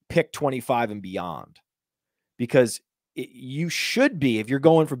pick 25 and beyond. Because you should be, if you're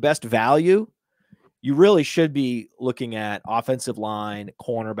going for best value, you really should be looking at offensive line,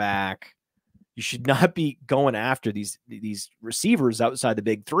 cornerback. You should not be going after these receivers outside the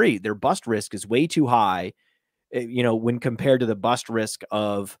big 3. Their bust risk is way too high, when compared to the bust risk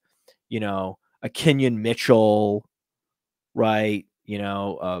of, a Kenyon Mitchell, right?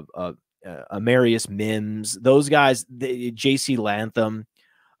 Amarius Mims, those guys, J.C. Lantham,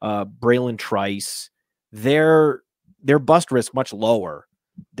 Braylon Trice, their bust risk much lower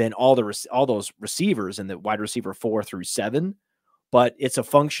than all those receivers in the wide receiver 4 through 7. But it's a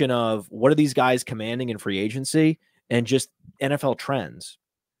function of what are these guys commanding in free agency and just NFL trends.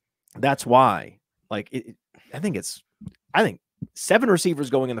 That's why, I think 7 receivers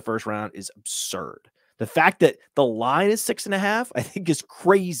going in the first round is absurd. The fact that the line is 6.5, I think is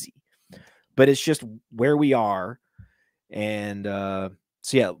crazy, but it's just where we are. And so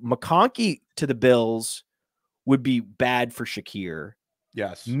yeah, McConkey to the Bills would be bad for Shakir.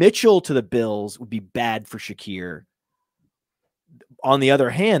 Yes. Mitchell to the Bills would be bad for Shakir. On the other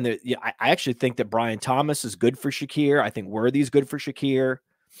hand, I actually think that Brian Thomas is good for Shakir. I think Worthy's good for Shakir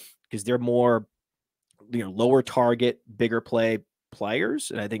because they're more, lower target, bigger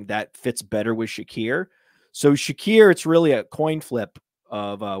players. And I think that fits better with Shakir. So Shakir, it's really a coin flip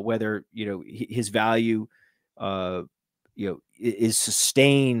of whether, his value, is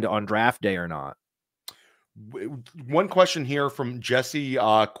sustained on draft day or not. One question here from Jesse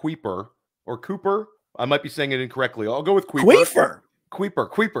Kuiper or Cooper. I might be saying it incorrectly. I'll go with Kuiper. Queeper.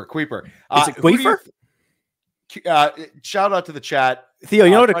 It's a queefer? Shout out to the chat. Theo,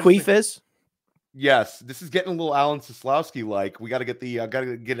 you know what a queef is? Yes, this is getting a little Alan Soslowski like. We got to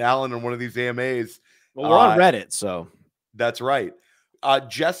get Alan on one of these AMAs. Well, we're on Reddit, so that's right.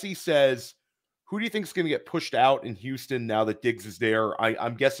 Jesse says, who do you think is going to get pushed out in Houston now that Diggs is there?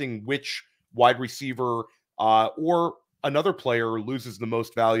 I'm guessing which wide receiver or another player loses the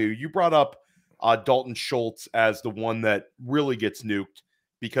most value. You brought up Dalton Schultz as the one that really gets nuked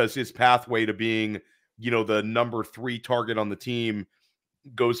because his pathway to being, the number 3 target on the team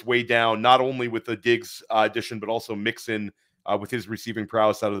goes way down, not only with the Diggs addition, but also Mixon with his receiving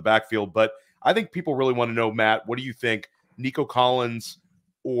prowess out of the backfield. But I think people really want to know, Matt, what do you think? Nico Collins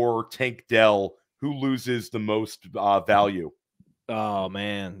or Tank Dell, who loses the most value? Oh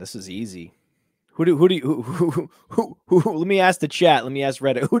man, this is easy. Let me ask the chat. Let me ask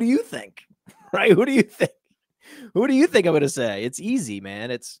Reddit. Who do you think? Right? Who do you think? Who do you think I'm going to say? It's easy,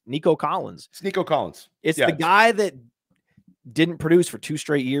 man. It's Nico Collins. It's Nico Collins. It's the guy that didn't produce for 2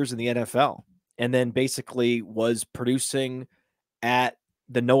 straight years in the NFL and then basically was producing at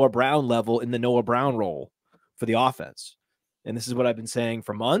the Noah Brown level in the Noah Brown role for the offense. And this is what I've been saying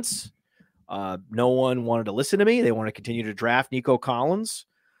for months. No one wanted to listen to me. They want to continue to draft Nico Collins.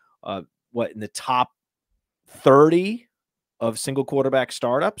 In the top 30 of single quarterback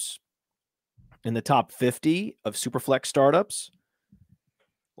startups, in the top 50 of superflex startups,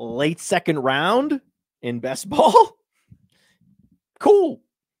 late 2nd round in best ball. Cool.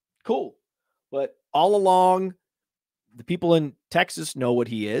 But all along, the people in Texas know what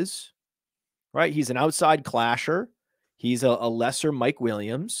he is, right? He's an outside clasher. He's a lesser Mike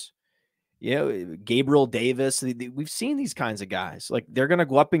Williams. Gabriel Davis. We've seen these kinds of guys. Like, they're going to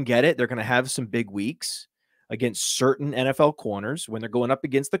go up and get it. They're going to have some big weeks against certain NFL corners when they're going up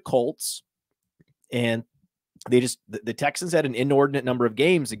against the Colts. And the Texans had an inordinate number of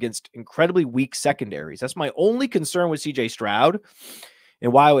games against incredibly weak secondaries. That's my only concern with CJ Stroud,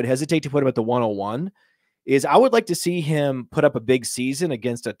 and why I would hesitate to put him at the 101 is I would like to see him put up a big season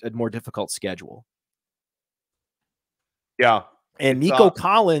against a more difficult schedule. Yeah. And Nico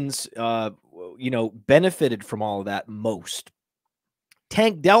Collins, benefited from all of that most.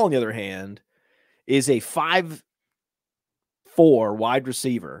 Tank Dell, on the other hand, is a 5'4" wide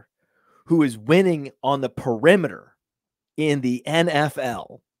receiver who is winning on the perimeter in the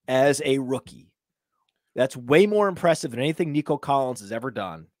NFL as a rookie. That's way more impressive than anything Nico Collins has ever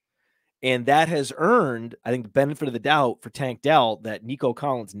done. And that has earned, I think, the benefit of the doubt for Tank Dell that Nico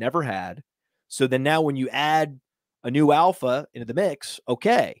Collins never had. So then now when you add a new alpha into the mix,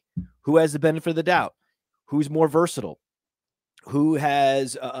 okay, who has the benefit of the doubt? Who's more versatile? Who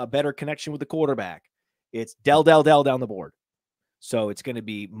has a better connection with the quarterback? It's Dell down the board. So it's going to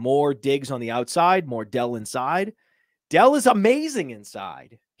be more Diggs on the outside, more Dell inside. Dell is amazing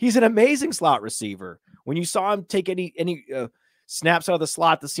inside. He's an amazing slot receiver. When you saw him take any snaps out of the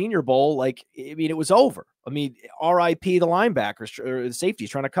slot at the Senior Bowl, it was over. RIP the linebackers or the safeties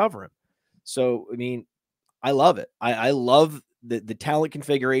trying to cover him. So, I love it. I love the talent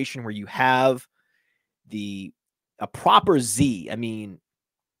configuration where you have a proper Z.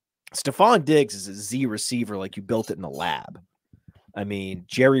 Stephon Diggs is a Z receiver like you built it in the lab.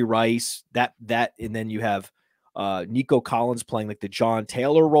 Jerry Rice, that, and then you have Nico Collins playing like the John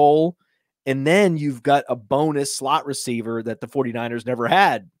Taylor role. And then you've got a bonus slot receiver that the 49ers never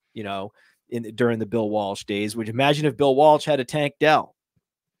had, during the Bill Walsh days, which imagine if Bill Walsh had a Tank Dell,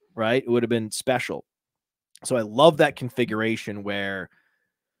 right? It would have been special. So I love that configuration where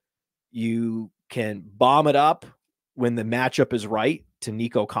you can bomb it up when the matchup is right to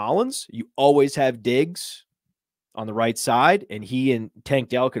Nico Collins. You always have Diggs on the right side, and he and Tank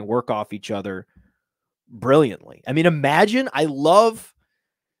Dell can work off each other brilliantly. Imagine, I love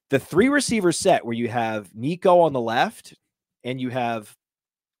the 3 receiver set where you have Nico on the left and you have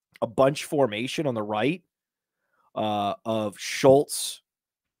a bunch formation on the right of Schultz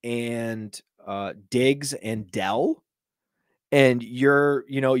and Diggs and Dell. And you're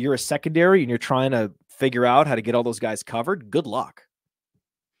a secondary and you're trying to figure out how to get all those guys covered. Good luck.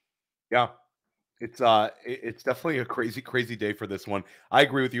 Yeah. It's definitely a crazy day for this one. I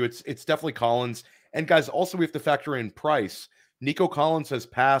agree with you. It's definitely Collins. And guys, also we have to factor in price. Nico Collins has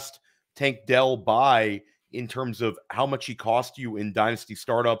passed Tank Dell by in terms of how much he cost you in dynasty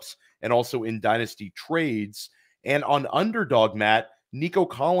startups and also in dynasty trades. And on Underdog, Matt, Nico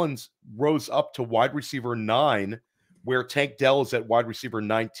Collins rose up to wide receiver 9, where Tank Dell is at wide receiver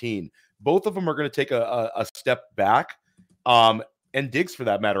 19. Both of them are going to take a step back. And Diggs, for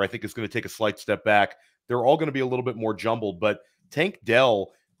that matter, I think is going to take a slight step back. They're all going to be a little bit more jumbled, but Tank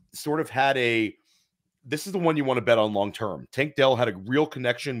Dell sort of had a this is the one you want to bet on long term. Tank Dell had a real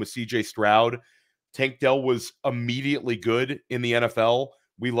connection with CJ Stroud. Tank Dell was immediately good in the NFL.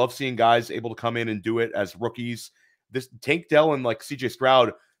 We love seeing guys able to come in and do it as rookies. This Tank Dell and like CJ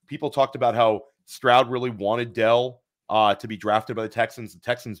Stroud, people talked about how Stroud really wanted Dell to be drafted by the Texans. The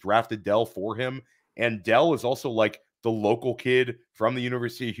Texans drafted Dell for him. And Dell is also like the local kid from the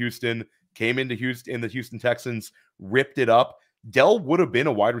University of Houston, came into Houston in the Houston Texans, ripped it up. Dell would have been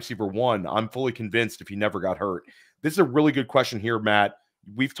a wide receiver 1. I'm fully convinced if he never got hurt. This is a really good question here, Matt.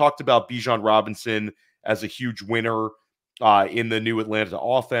 We've talked about Bijan Robinson as a huge winner in the new Atlanta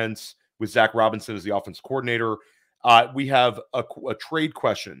offense with Zach Robinson as the offense coordinator. We have a trade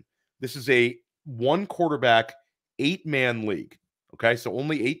question. This is a 1 quarterback, 8-man league. Okay, so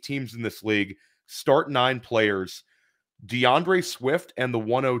only 8 teams in this league. Start 9 players. DeAndre Swift and the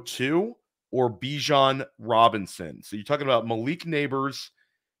 102 or Bijan Robinson. So you're talking about Malik Neighbors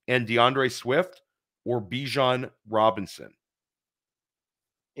and DeAndre Swift or Bijan Robinson.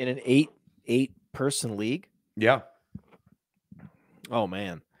 In an 8-person league? Yeah. Oh,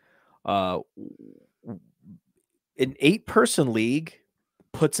 man. An 8-person league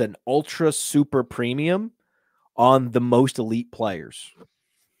puts an ultra super premium on the most elite players,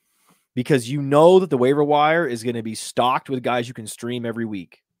 because you know that the waiver wire is going to be stocked with guys you can stream every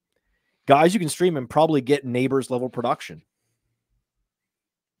week. Guys you can stream and probably get Neighbors level production,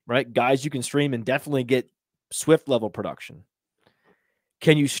 right? Guys you can stream and definitely get Swift level production.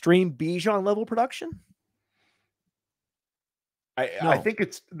 Can you stream Bijan level production? I think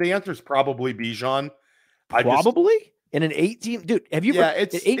it's the answer is probably Bijan. Probably in an 18, dude. Have you ever an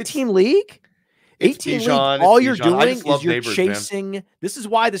 18 league? 18 league. Bijan, All you're doing is you're Neighbors, chasing. Man. This is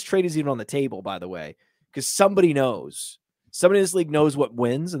why this trade is even on the table, by the way, because somebody knows. Somebody in this league knows what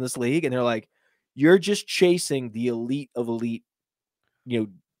wins in this league, and they're like, you're just chasing the elite of elite,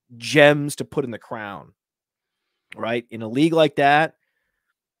 gems to put in the crown, right? In a league like that,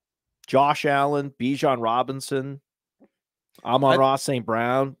 Josh Allen, Bijan Robinson, Amon-Ra St.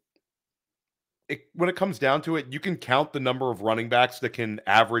 Brown. When it comes down to it, you can count the number of running backs that can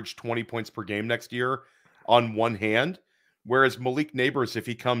average 20 points per game next year on one hand, whereas Malik Neighbors, if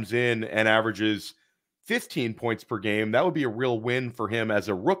he comes in and averages 15 points per game, that would be a real win for him as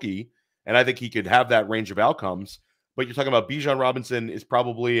a rookie, and I think he could have that range of outcomes. But you're talking about Bijan Robinson is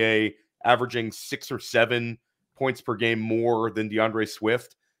probably averaging 6 or 7 points per game more than DeAndre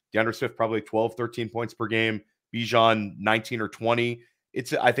Swift. DeAndre Swift probably 12, 13 points per game. Bijan 19 or 20.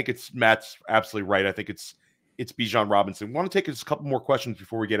 I think it's Matt's absolutely right. I think it's Bijan Robinson. We want to take just a couple more questions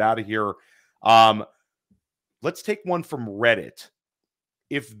before we get out of here. Let's take one from Reddit.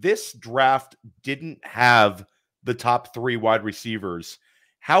 If this draft didn't have the top 3 wide receivers,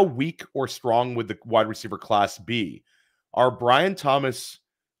 how weak or strong would the wide receiver class be? Are Brian Thomas,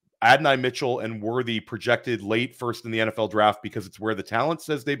 Adonai Mitchell, and Worthy projected late first in the NFL draft because it's where the talent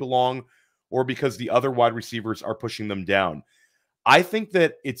says they belong, or because the other wide receivers are pushing them down? I think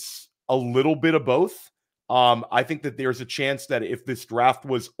that it's a little bit of both. I think that there's a chance that if this draft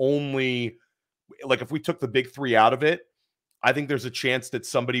was only, like if we took the big 3 out of it, I think there's a chance that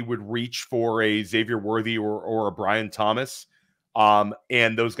somebody would reach for a Xavier Worthy or a Brian Thomas.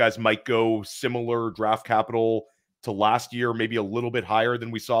 And those guys might go similar draft capital to last year, maybe a little bit higher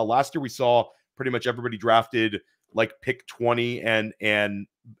than we saw. Last year we saw pretty much everybody drafted like pick 20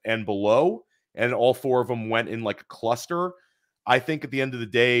 and below, and all 4 of them went in like a cluster. I think at the end of the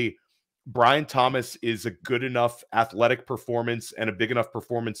day, Brian Thomas is a good enough athletic performance and a big enough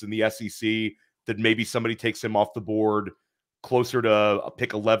performance in the SEC that maybe somebody takes him off the board closer to a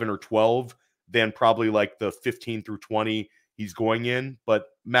pick 11 or 12 than probably like the 15 through 20 he's going in. But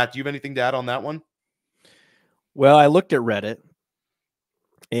Matt, do you have anything to add on that one? Well, I looked at Reddit,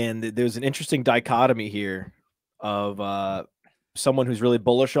 and there's an interesting dichotomy here of someone who's really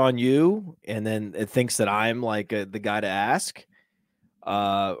bullish on you, and then it thinks that I'm like the guy to ask,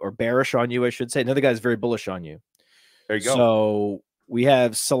 or bearish on you, I should say. Another guy's very bullish on you. There you go. So we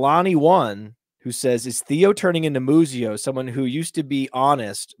have Solani1, who says, is Theo turning into Muzio, someone who used to be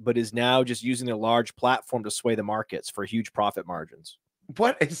honest, but is now just using a large platform to sway the markets for huge profit margins?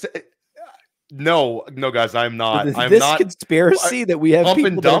 What is No, guys, I'm not. So I'm this not conspiracy that we have pump people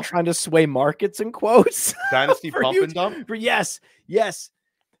and that are dump? trying to sway markets in quotes. Dynasty pump and dump? Yes.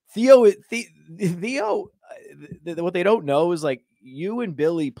 Theo, what they don't know is like you and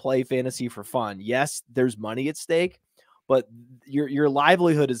Billy play fantasy for fun. Yes, there's money at stake, but your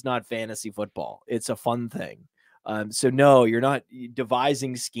livelihood is not fantasy football. It's a fun thing. So no, you're not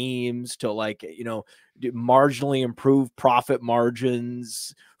devising schemes to marginally improve profit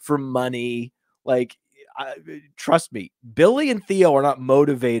margins for money. Like, trust me, Billy and Theo are not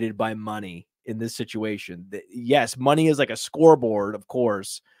motivated by money in this situation. Yes, money is like a scoreboard, of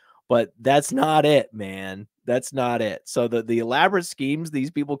course, but that's not it, man. That's not it. So the elaborate schemes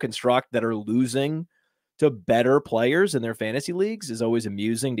these people construct that are losing to better players in their fantasy leagues is always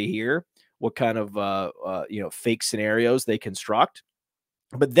amusing to hear what kind of fake scenarios they construct.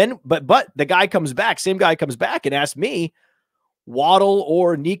 But the guy comes back, same guy comes back and asks me Waddle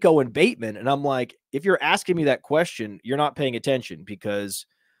or Nico and Bateman. And I'm like, if you're asking me that question, you're not paying attention, because,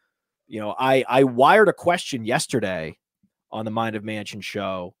 I wired a question yesterday on the Mind of Mansion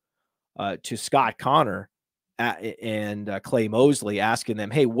show to Scott Connor and Clay Mosley, asking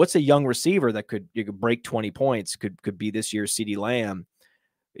them, hey, what's a young receiver that could break 20 points, could be this year's CeeDee Lamb,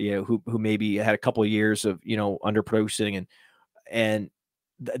 who maybe had a couple of years of, underproducing, and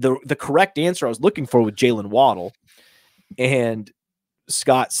the correct answer I was looking for was Jalen Waddle. And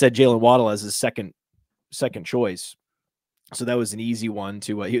Scott said Jalen Waddle as his second choice. So that was an easy one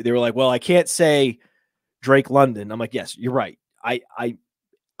to, they were like, well, I can't say Drake London. I'm like, yes, you're right. I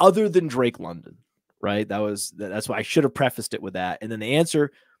other than Drake London, right? That's why I should have prefaced it with that. And then the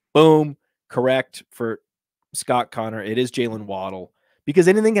answer, boom, correct for Scott Connor. It is Jalen Waddle, because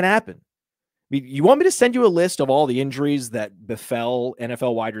anything can happen. I mean, you want me to send you a list of all the injuries that befell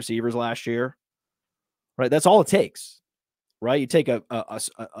NFL wide receivers last year? Right. That's all it takes. Right. You take an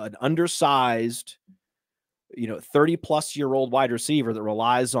undersized, 30-plus-year-old wide receiver that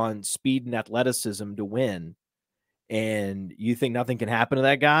relies on speed and athleticism to win, and you think nothing can happen to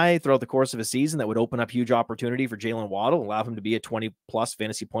that guy throughout the course of a season that would open up huge opportunity for Jalen Waddle, allow him to be a 20-plus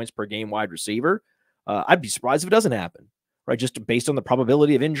fantasy points per game wide receiver. I'd be surprised if it doesn't happen, right? Just based on the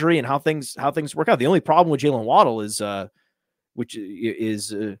probability of injury and how things work out. The only problem with Jalen Waddle is Tua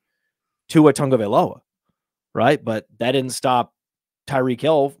Tagovailoa, right? But that didn't stop Tyreek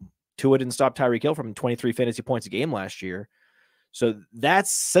Hill. Tua didn't stop Tyreek Hill from 23 fantasy points a game last year. So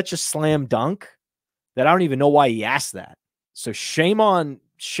that's such a slam dunk that I don't even know why he asked that. So shame on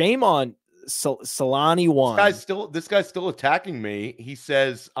Solani one. This guy's still attacking me. He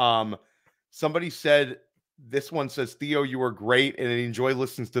says, somebody said, this one says, Theo, you are great and I enjoy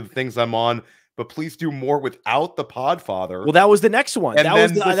listening to the things I'm on, but please do more without the Podfather. Well, that was the next one. And that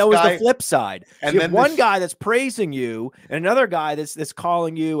was the flip side. And you then have one guy that's praising you and another guy that's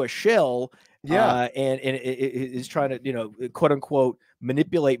calling you a shill. Yeah. And is trying to, quote unquote,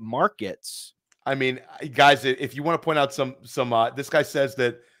 manipulate markets. I mean, guys, if you want to point out some this guy says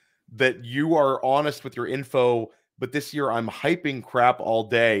that you are honest with your info, but this year I'm hyping crap all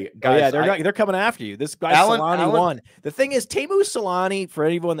day. Guys, they're coming after you. This guy Solani won. The thing is, Teemu Solani, for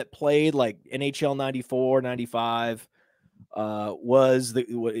anyone that played like NHL 94, 95, was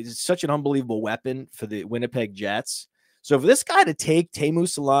such an unbelievable weapon for the Winnipeg Jets. So for this guy to take Teemu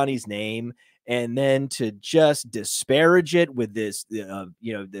Solani's name and then to just disparage it with this,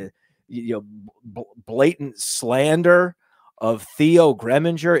 blatant slander of Theo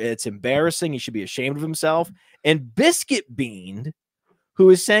Gremminger, it's embarrassing. He should be ashamed of himself. And Biscuit Bean, who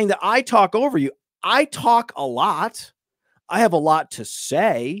is saying that I talk over you. I talk a lot. I have a lot to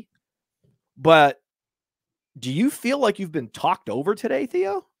say, but do you feel like you've been talked over today,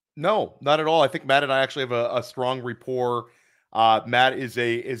 Theo? No, not at all. I think Matt and I actually have a strong rapport. Matt he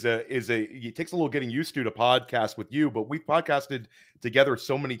takes a little getting used to podcast with you, but we've podcasted together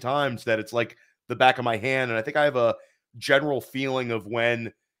so many times that it's like the back of my hand. And I think I have a general feeling of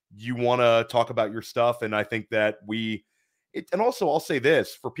when you want to talk about your stuff. And I think that and also I'll say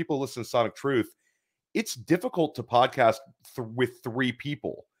this for people who listen to Sonic Truth, it's difficult to podcast with three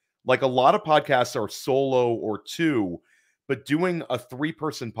people. Like a lot of podcasts are solo or two, but doing a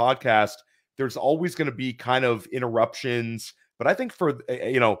 3-person podcast, there's always going to be kind of interruptions. But I think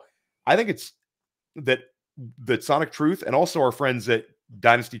I think it's that Sonic Truth and also our friends at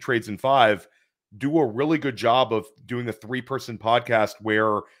Dynasty Trades in 5 do a really good job of doing a 3-person podcast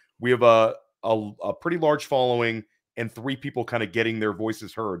where we have a pretty large following and 3 people kind of getting their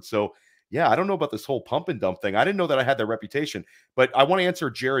voices heard. So yeah, I don't know about this whole pump and dump thing. I didn't know that I had that reputation, but I want to answer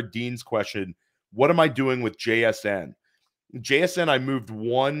Jared Dean's question. What am I doing with JSN? JSN, I moved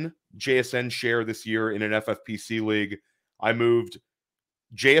 1 JSN share this year in an FFPC league. I moved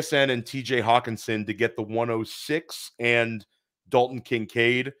JSN and TJ Hawkinson to get the 106 and Dalton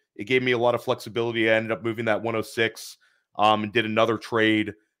Kincaid. It gave me a lot of flexibility. I ended up moving that 106 and did another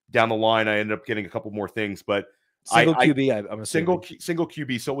trade down the line. I ended up getting a couple more things, but single QB, I'm assuming. Single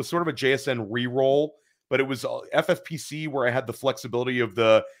QB. So it was sort of a JSN re-roll, but it was FFPC where I had the flexibility of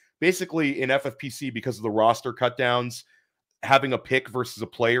basically in FFPC because of the roster cut downs, having a pick versus a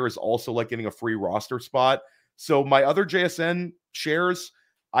player is also like getting a free roster spot. So my other JSN shares,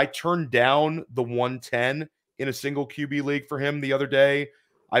 I turned down the 110 in a single QB league for him the other day.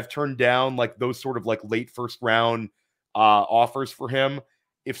 I've turned down like those sort of like late first round offers for him.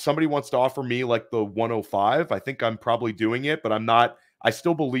 If somebody wants to offer me like the 105, I think I'm probably doing it, but I'm not. I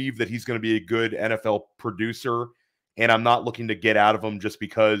still believe that he's going to be a good NFL producer, and I'm not looking to get out of him just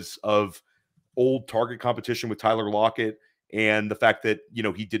because of old target competition with Tyler Lockett and the fact that, you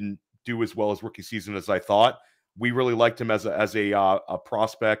know, he didn't do as well as rookie season as I thought. We really liked him as a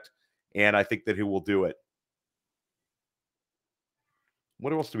prospect, and I think that he will do it.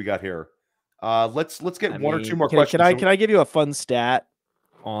 What else do we got here? Let's get one or two more questions. Can I give you a fun stat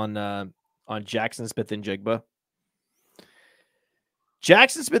on Jackson Smith-Njigba?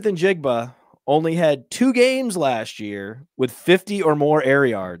 Jackson Smith-Njigba only had 2 games last year with 50 or more air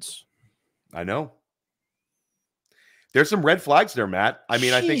yards. I know. There's some red flags there, Matt. I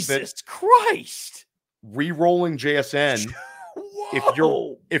mean, I think that Jesus Christ, re-rolling JSN.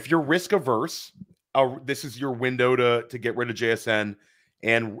 if you're risk averse, this is your window to get rid of JSN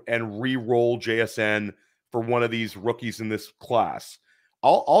and re-roll JSN for one of these rookies in this class.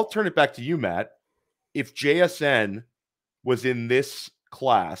 I'll turn it back to you, Matt. If JSN was in this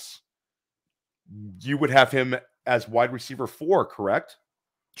class, you would have him as wide receiver 4, correct?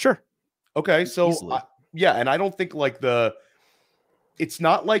 Sure. Okay, so yeah, and I don't think like it's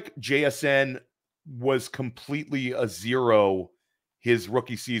not like JSN was completely a zero his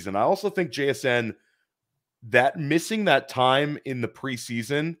rookie season. I also think JSN, that missing that time in the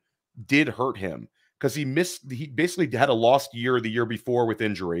preseason did hurt him because he basically had a lost year the year before with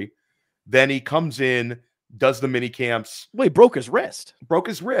injury. Then he comes in, does the mini camps. Well, he broke his wrist. Broke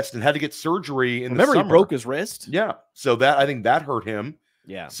his wrist and had to get surgery in the summer. Remember, he broke his wrist? Yeah. So I think that hurt him.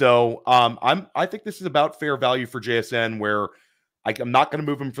 Yeah. So I think this is about fair value for JSN, where I'm not going to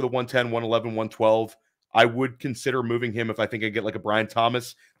move him for the 110, 111, 112. I would consider moving him if I think I get like a Brian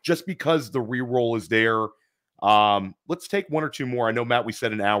Thomas, just because the reroll is there. Let's take one or two more. I know, Matt, we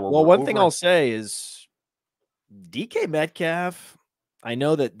said an hour. Well, one thing I'll say is DK Metcalf. I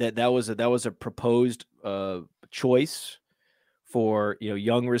know that was a proposed choice for, you know,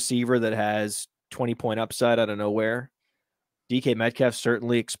 young receiver that has 20-point upside out of nowhere. DK Metcalf,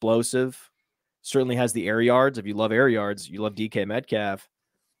 certainly explosive, certainly has the air yards. If you love air yards, you love DK Metcalf.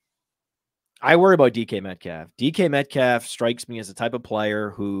 I worry about DK Metcalf. DK Metcalf strikes me as the type of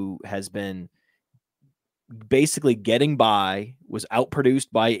player who has been basically getting by, was outproduced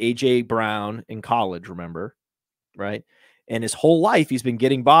by A.J. Brown in college, remember, right? And his whole life, he's been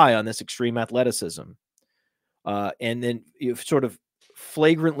getting by on this extreme athleticism. And then sort of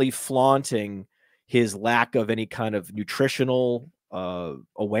flagrantly flaunting his lack of any kind of nutritional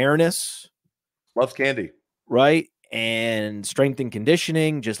awareness. Loves candy. Right? And strength and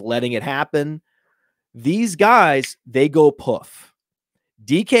conditioning, just letting it happen. These guys, they go poof.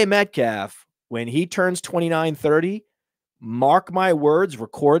 DK Metcalf, when he turns 29, 30, mark my words,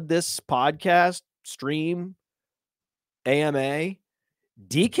 record this podcast, stream, AMA,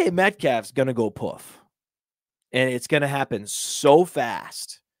 DK Metcalf's going to go poof. And it's going to happen so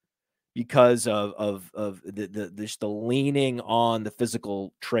fast because of the leaning on the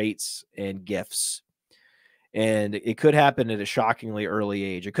physical traits and gifts. And it could happen at a shockingly early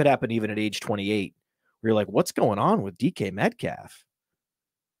age. It could happen even at age 28. Where you're like, what's going on with DK Metcalf?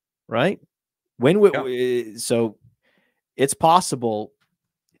 Right? So it's possible,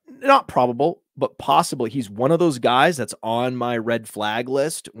 not probable, but possible. He's one of those guys that's on my red flag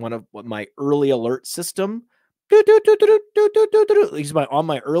list, one of my early alert system. He's on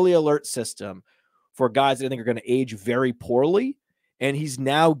my early alert system for guys that I think are going to age very poorly. And he's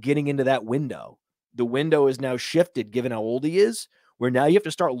now getting into that window. The window is now shifted given how old he is, where now you have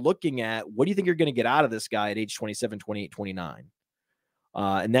to start looking at what do you think you're going to get out of this guy at age 27, 28, 29.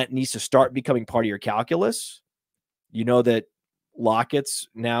 And that needs to start becoming part of your calculus. You know that Lockett's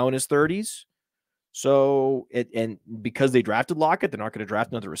now in his 30s. So, and because they drafted Lockett, they're not going to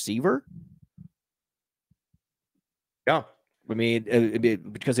draft another receiver. Yeah. I mean,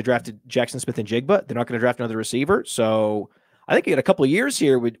 because they drafted Jackson Smith-Njigba, they're not going to draft another receiver. So I think you got a couple of years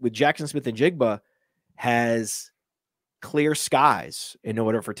here with Jackson Smith-Njigba has clear skies in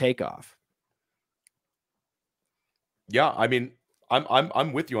order for takeoff. Yeah, I mean,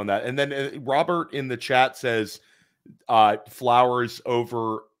 I'm with you on that. And then Robert in the chat says Flowers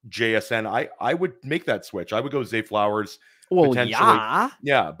over JSN. I would make that switch. I would go Zay Flowers. Well,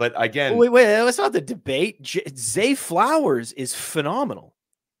 yeah, but again, wait, that's not the debate. Zay Flowers is phenomenal.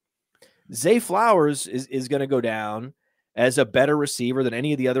 Zay Flowers is going to go down as a better receiver than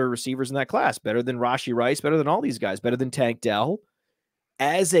any of the other receivers in that class, better than Rashee Rice, better than all these guys, better than Tank Dell,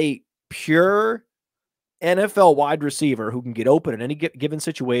 as a pure NFL wide receiver who can get open in any given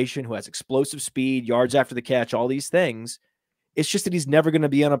situation, who has explosive speed, yards after the catch, all these things. It's just that he's never going to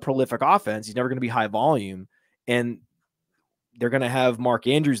be on a prolific offense. He's never going to be high volume. And they're going to have Mark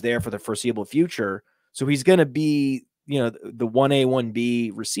Andrews there for the foreseeable future. So he's going to be, the 1A,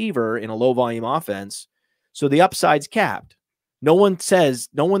 1B receiver in a low volume offense. So the upside's capped. No one thinks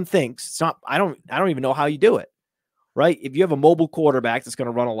it's not. I don't even know how you do it, right? If you have a mobile quarterback that's going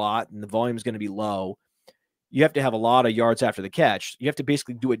to run a lot and the volume is going to be low, you have to have a lot of yards after the catch. You have to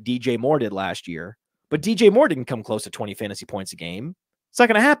basically do what DJ Moore did last year. But DJ Moore didn't come close to 20 fantasy points a game. It's not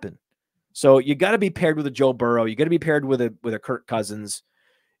going to happen. So you got to be paired with a Joe Burrow. You got to be paired with a Kirk Cousins,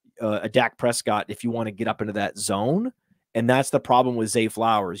 a Dak Prescott if you want to get up into that zone. And that's the problem with Zay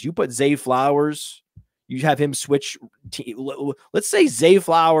Flowers. You put Zay Flowers, you have him switch. Let's say Zay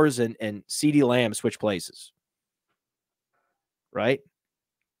Flowers and CeeDee Lamb switch places. Right?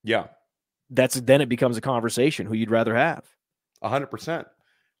 Yeah. Then it becomes a conversation who you'd rather have. 100%.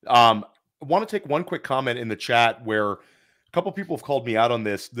 I want to take one quick comment in the chat where a couple people have called me out on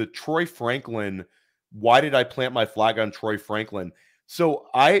this. The Troy Franklin, why did I plant my flag on Troy Franklin? So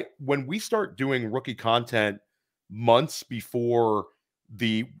when we start doing rookie content months before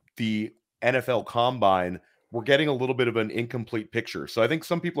the NFL Combine, we're getting a little bit of an incomplete picture. So I think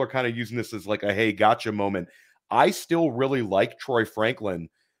some people are kind of using this as like a, hey, gotcha moment. I still really like Troy Franklin,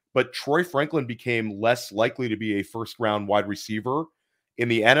 but Troy Franklin became less likely to be a first-round wide receiver in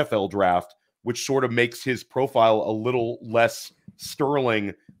the NFL draft, which sort of makes his profile a little less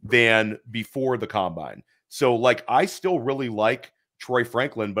sterling than before the Combine. So, like, I still really like Troy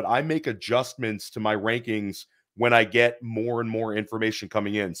Franklin, but I make adjustments to my rankings when I get more and more information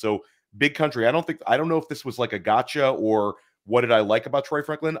coming in. So, Big Country, I don't know if this was like a gotcha or what did I like about Troy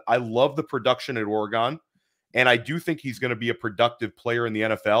Franklin. I love the production at Oregon, and I do think he's going to be a productive player in the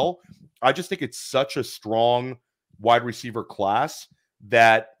NFL. I just think it's such a strong wide receiver class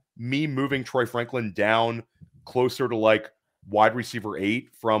that me moving Troy Franklin down closer to like wide receiver 8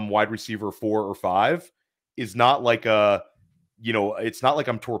 from wide receiver 4 or 5 is not like it's not like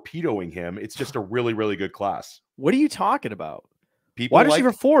I'm torpedoing him. It's just a really, really good class. What are you talking about? Wide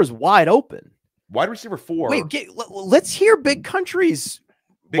receiver 4 is wide open. Wide receiver 4. Wait, let's hear Big Country's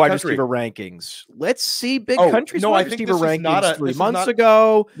wide receiver rankings. Let's see Big Country's wide receiver rankings 3 months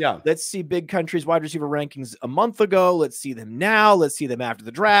ago. Yeah. Let's see Big Country's wide receiver rankings a month ago. Let's see them now. Let's see them after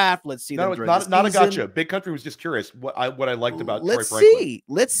the draft. Let's see them during the season. Not a gotcha. Big Country was just curious what I liked about Troy Franklin.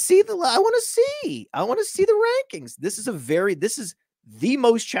 Let's see. I want to see the rankings. This is the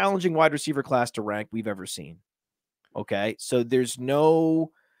most challenging wide receiver class to rank we've ever seen. Okay, so there's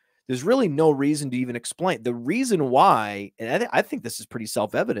really no reason to even explain the reason why, and I think this is pretty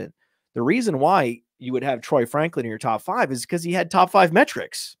self-evident. The reason why you would have Troy Franklin in your top 5 is because he had top 5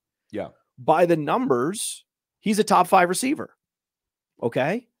 metrics. Yeah. By the numbers, he's a top 5 receiver.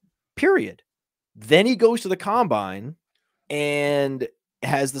 Okay, period. Then he goes to the Combine and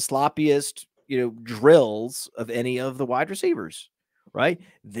has the sloppiest, drills of any of the wide receivers, right?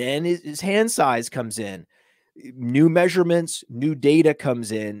 Then his hand size comes in. New measurements, new data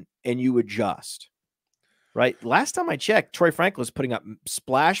comes in, and you adjust, right? Last time I checked, Troy Franklin was putting up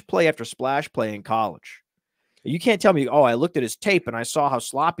splash play after splash play in college. You can't tell me, I looked at his tape and I saw how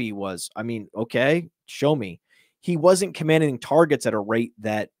sloppy he was. I mean, okay, show me. He wasn't commanding targets at a rate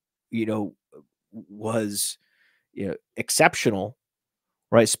that, was, exceptional,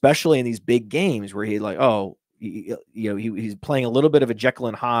 right? Especially in these big games where he's playing a little bit of a Jekyll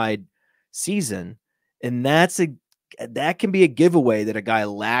and Hyde season. And that can be a giveaway that a guy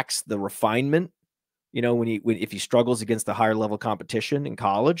lacks the refinement, if he struggles against the higher level competition in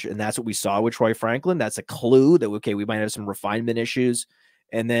college. And that's what we saw with Troy Franklin. That's a clue that, okay, we might have some refinement issues.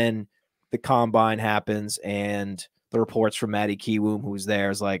 And then the Combine happens and the reports from Matty Kiwoom, who was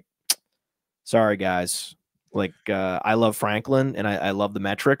there, is like, sorry, guys. Like, I love Franklin and I love the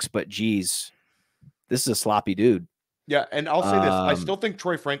metrics, but geez, this is a sloppy dude. Yeah, and I'll say this. I still think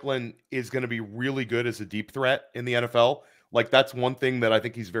Troy Franklin is going to be really good as a deep threat in the NFL. Like, that's one thing that I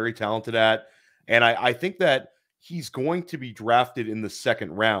think he's very talented at. And I think that he's going to be drafted in the 2nd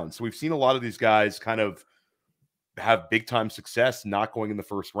round. So we've seen a lot of these guys kind of have big-time success not going in the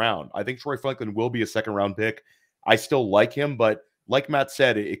 1st round. I think Troy Franklin will be a 2nd-round pick. I still like him, but like Matt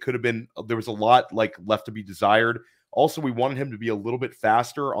said, it could have been – there was a lot, left to be desired. Also, we wanted him to be a little bit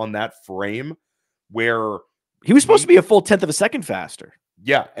faster on that frame where – he was supposed to be a full 1/10 of a second faster.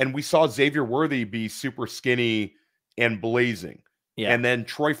 Yeah, and we saw Xavier Worthy be super skinny and blazing. Yeah. And then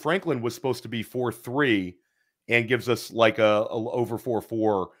Troy Franklin was supposed to be 4.3 and gives us like a over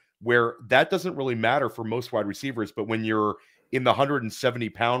 4.4, where that doesn't really matter for most wide receivers. But when you're in the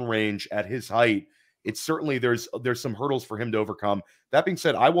 170-pound range at his height, it's certainly there's some hurdles for him to overcome. That being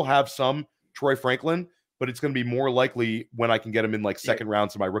said, I will have some Troy Franklin, but it's going to be more likely when I can get him in like second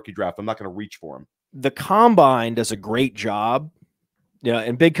rounds of my rookie draft. I'm not going to reach for him. The combine does a great job. Yeah,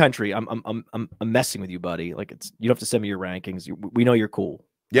 in Big Country, I'm messing with you, buddy. Like, you don't have to send me your rankings. We know you're cool.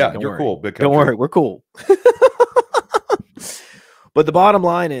 Yeah, like, you're cool. Big Country. Don't worry, we're cool. But the bottom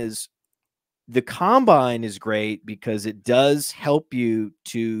line is, the combine is great because it does help you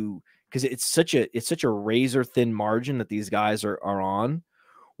because it's such a razor thin margin that these guys are on,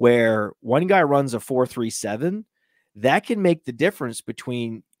 where one guy runs a 4.37, that can make the difference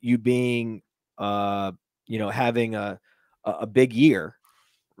between you being having a big year,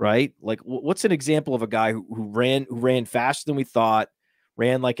 right? Like, what's an example of a guy who ran faster than we thought,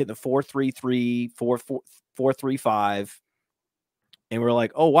 ran like in the 4.33, 4.35, and we're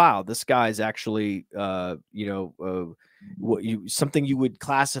like, oh wow, this guy's actually something you would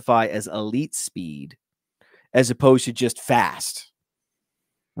classify as elite speed, as opposed to just fast,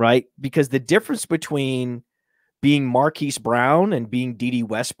 right? Because the difference between being Marquise Brown and being D.D.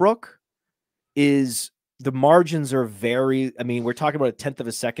 Westbrook is the margins are very, I mean, we're talking about a 1/10 of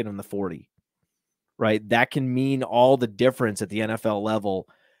a second on the 40, right? That can mean all the difference at the NFL level.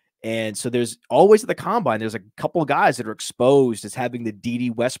 And so there's always at the combine, there's a couple of guys that are exposed as having the D.D.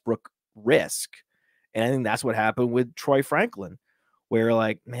 Westbrook risk. And I think that's what happened with Troy Franklin, where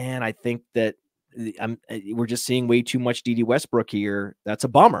like, man, I think that we're just seeing way too much D.D. Westbrook here. That's a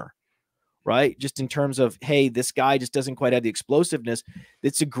bummer, right? Just in terms of, hey, this guy just doesn't quite have the explosiveness.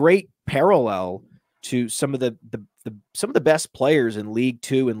 It's a great parallel to some of the best players in League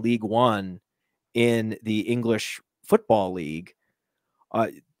Two and League One in the English Football League.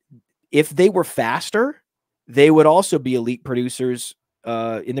 If they were faster, they would also be elite producers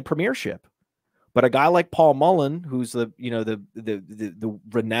in the Premiership. But a guy like Paul Mullen, who's the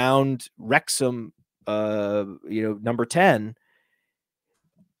renowned Wrexham number 10,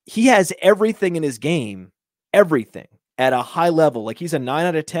 he has everything in his game, everything at a high level. Like, he's a 9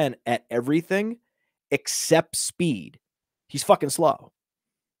 out of 10 at everything except speed. He's fucking slow.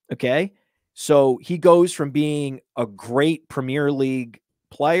 Okay. So he goes from being a great Premier League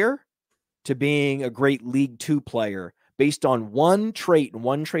player to being a great League Two player based on one trait and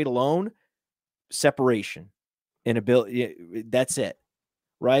one trait alone: separation and ability. That's it.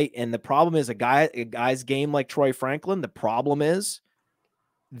 Right. And the problem is a guy's game like Troy Franklin. The problem is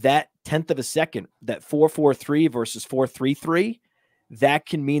that 1/10 of a second, that 4.43 versus 4.33, that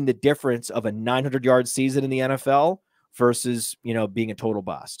can mean the difference of a 900-yard season in the NFL versus, being a total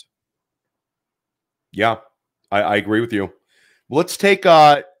bust. Yeah, I agree with you. Let's take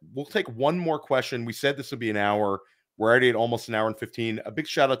we'll take one more question. We said this would be an hour. We're already at almost an hour and 15. A big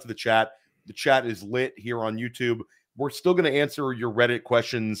shout out to the chat. The chat is lit here on YouTube. We're still going to answer your Reddit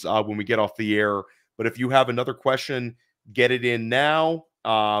questions when we get off the air. But if you have another question, get it in now.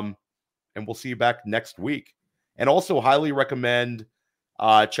 And we'll see you back next week. And also highly recommend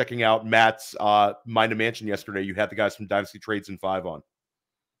checking out Matt's Mind a Mansion yesterday. You had the guys from Dynasty Trades in 5 on.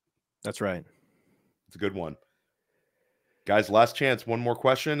 That's right. It's a good one. Guys, last chance. One more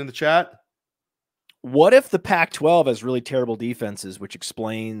question in the chat. What if the Pac-12 has really terrible defenses, which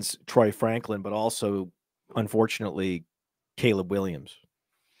explains Troy Franklin, but also, unfortunately, Caleb Williams?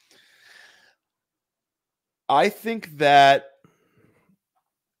 I think that,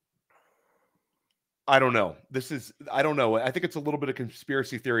 I don't know. I don't know. I think it's a little bit of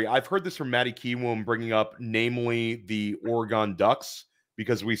conspiracy theory. I've heard this from Matty Kiwoom bringing up, namely, the Oregon Ducks,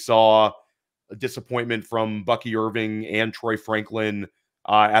 because we saw a disappointment from Bucky Irving and Troy Franklin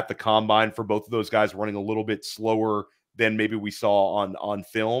at the combine, for both of those guys running a little bit slower than maybe we saw on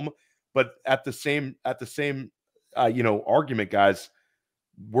film. But at the same argument, guys,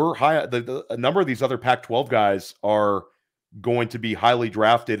 we're high. A number of these other Pac-12 guys are going to be highly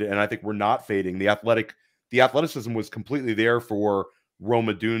drafted, and I think we're not fading. The athleticism was completely there for Rome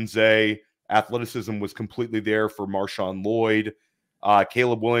Odunze. Athleticism was completely there for Marshawn Lloyd.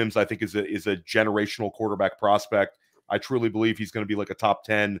 Caleb Williams, I think, is a generational quarterback prospect. I truly believe he's going to be like a top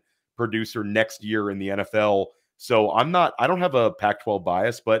 10 producer next year in the NFL. So I don't have a Pac-12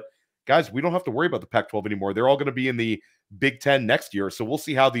 bias, but guys, we don't have to worry about the Pac-12 anymore. They're all going to be in the Big Ten next year. So we'll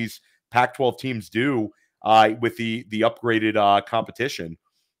see how these Pac-12 teams do with the upgraded competition.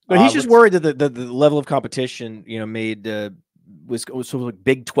 But he's just worried that the level of competition, made was sort of like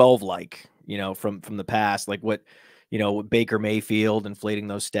Big 12 like, from the past, like what Baker Mayfield inflating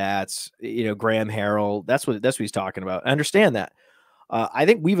those stats, Graham Harrell. That's what he's talking about. I understand that. I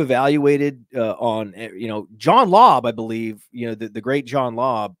think we've evaluated on John Lobb, I believe, the great John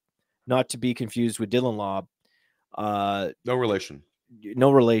Lobb, not to be confused with Dylan Lobb. No relation.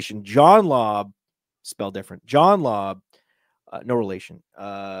 No relation. John Lobb, spelled different. John Lobb No relation.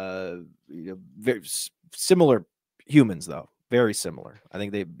 Very similar humans, though. Very similar. I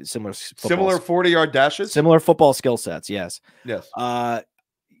think they similar 40-yard dashes. Similar football skill sets. Yes. Yes.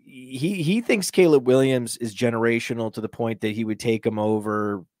 He thinks Caleb Williams is generational to the point that he would take him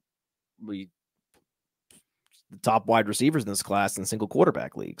over the top wide receivers in this class in single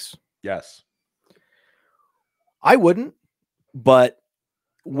quarterback leagues. Yes. I wouldn't, but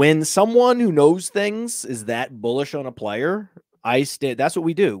when someone who knows things is that bullish on a player, that's what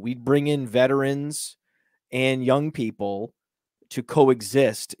we do. We bring in veterans and young people to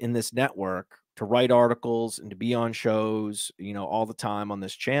coexist in this network, to write articles and to be on shows, all the time on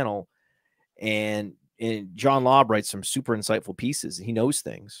this channel. And John Lobb writes some super insightful pieces. He knows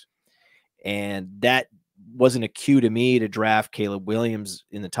things. And that wasn't a cue to me to draft Caleb Williams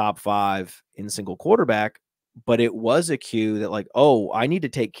in the top 5 in single quarterback, but it was a cue that like, oh, I need to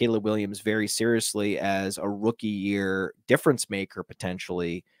take Caleb Williams very seriously as a rookie year difference maker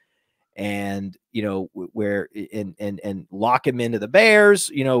potentially. And, where and lock him into the Bears,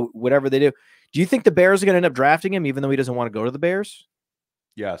 whatever they do. Do you think the Bears are going to end up drafting him even though he doesn't want to go to the Bears?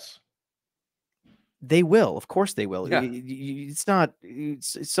 Yes. They will. Of course they will. Yeah.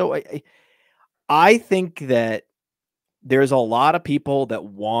 I think that there's a lot of people that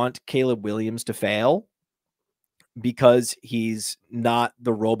want Caleb Williams to fail because he's not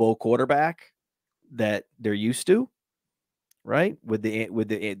the robo quarterback that they're used to, right? With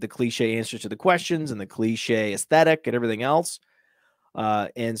the cliche answers to the questions and the cliche aesthetic and everything else.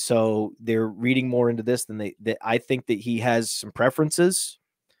 And so they're reading more into this than I think that he has some preferences,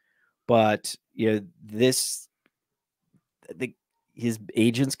 but his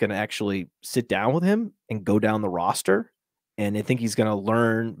agent's going to actually sit down with him and go down the roster. And I think he's going to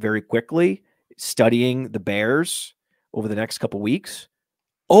learn very quickly, studying the Bears over the next couple weeks.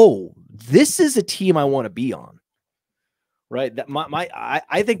 Oh, this is a team I want to be on. Right.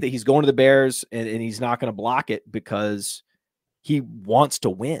 I think that he's going to the Bears and he's not going to block it because he wants to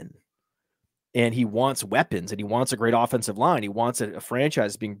win and he wants weapons and he wants a great offensive line. He wants a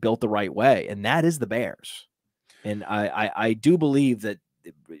franchise being built the right way. And that is the Bears. And I do believe that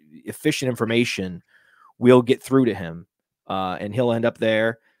efficient information will get through to him and he'll end up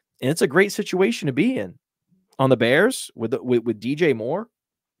there. And it's a great situation to be in on the Bears with DJ Moore.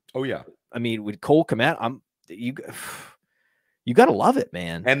 Oh yeah. I mean, with Cole Kmet, you got to love it,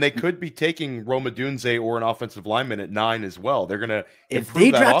 man. And they could be taking Roma Dunze or an offensive lineman at 9 as well. They're going to if they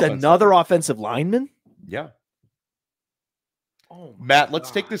draft another offensive lineman. Yeah. Oh, Matt,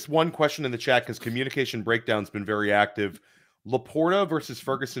 let's take this one question in the chat because communication breakdown's been very active. Laporta versus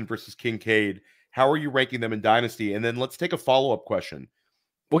Ferguson versus Kincaid. How are you ranking them in Dynasty? And then let's take a follow-up question.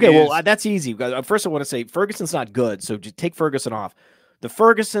 Okay, well, that's easy. First, I want to say Ferguson's not good, so just take Ferguson off. The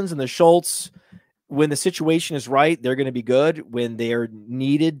Fergusons and the Schultz, when the situation is right, they're going to be good. When they're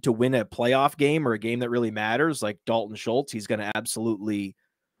needed to win a playoff game or a game that really matters, like Dalton Schultz, he's going to absolutely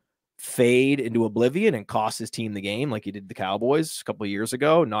fade into oblivion and cost his team the game like he did the Cowboys a couple of years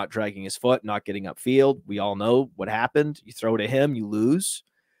ago, not dragging his foot, not getting upfield. We all know what happened. You throw to him, you lose.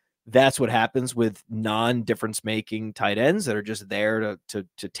 That's what happens with non-difference making tight ends that are just there to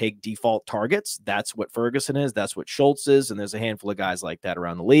take default targets. That's what Ferguson is. That's what Schultz is. And there's a handful of guys like that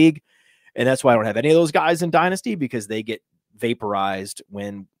around the league. And that's why I don't have any of those guys in Dynasty, because they get vaporized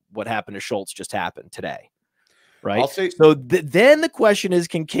when what happened to Schultz just happened today. Right. So then the question is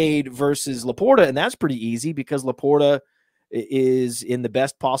Kincaid versus Laporta. And that's pretty easy because Laporta is in the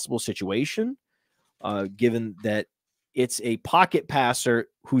best possible situation, given that it's a pocket passer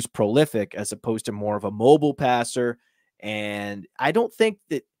who's prolific as opposed to more of a mobile passer. And I don't think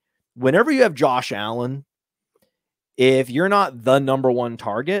that whenever you have Josh Allen, if you're not the number one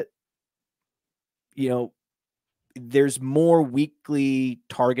target, there's more weekly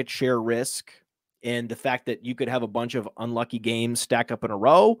target share risk. And the fact that you could have a bunch of unlucky games stack up in a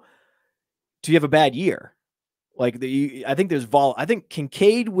row to have a bad year. I think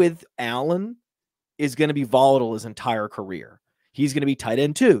Kincaid with Allen is going to be volatile his entire career. He's going to be tight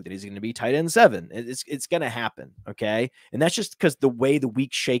end 2, then he's going to be tight end 7. It's going to happen. Okay. And that's just because the way the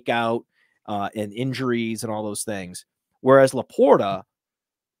weeks shake out and injuries and all those things. Whereas Laporta,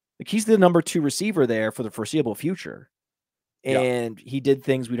 he's the number 2 receiver there for the foreseeable future. And he did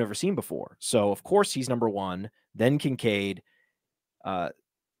things we've never seen before. So of course he's number 1, then Kincaid.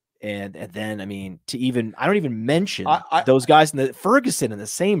 And then, I mean, I don't even mention those guys in the Ferguson in the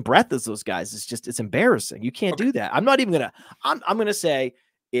same breath as those guys. It's embarrassing. You can't do that. I'm not even I'm going to say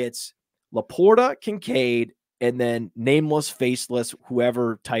it's Laporta, Kincaid, and then nameless, faceless,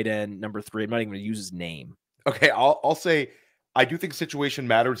 whoever tight end number 3. I'm not even going to use his name. Okay. I'll say, I do think situation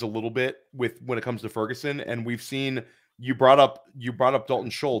matters a little bit when it comes to Ferguson. And we've seen you brought up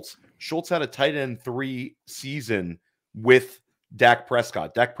Dalton Schultz. Schultz had a tight end 3 season with Dak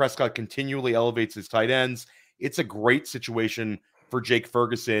Prescott. Dak Prescott continually elevates his tight ends. It's a great situation for Jake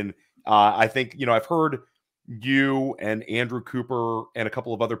Ferguson. I think, I've heard you and Andrew Cooper and a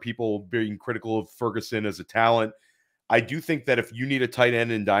couple of other people being critical of Ferguson as a talent. I do think that if you need a tight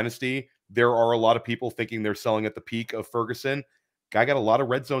end in Dynasty, there are a lot of people thinking they're selling at the peak of Ferguson. Guy got a lot of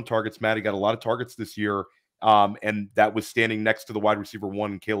red zone targets, Matt. He got a lot of targets this year, and that was standing next to the wide receiver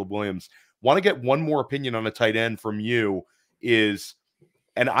 1, Caleb Williams. Want to get one more opinion on a tight end from you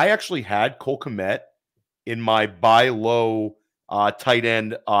and I actually had Cole Kmet in my buy low tight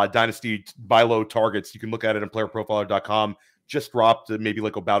end Dynasty buy low targets. You can look at it on PlayerProfiler.com. Just dropped maybe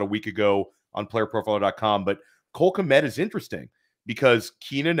like about a week ago on PlayerProfiler.com. But Cole Kmet is interesting because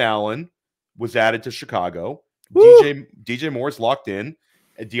Keenan Allen was added to Chicago. DJ Moore is locked in.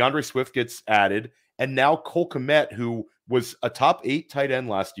 DeAndre Swift gets added. And now Cole Kmet, who was a top 8 tight end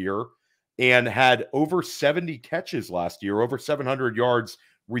last year and had over 70 catches last year, over 700 yards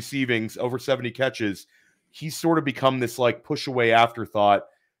receivings, over 70 catches. He's sort of become this like push away afterthought.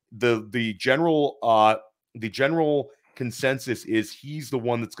 The general consensus is he's the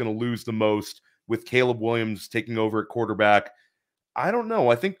one that's going to lose the most with Caleb Williams taking over at quarterback. I don't know.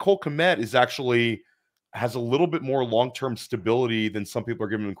 I think Cole Kmet is actually has a little bit more long-term stability than some people are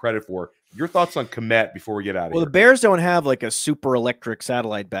giving him credit for. Your thoughts on Kmet before we get out of here? Well, the Bears don't have like a super electric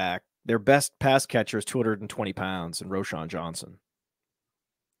satellite back. Their best pass catcher is 220 pounds and Roshan Johnson.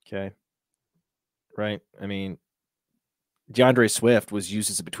 Okay. Right. I mean, DeAndre Swift was used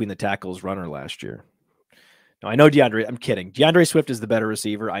as a between the tackles runner last year. No, I know I'm kidding. DeAndre Swift is the better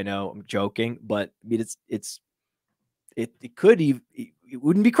receiver. I know, I'm joking, but I mean, it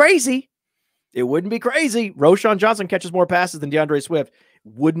wouldn't be crazy. It wouldn't be crazy. Roshan Johnson catches more passes than DeAndre Swift.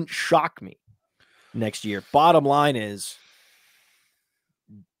 Wouldn't shock me next year. Bottom line is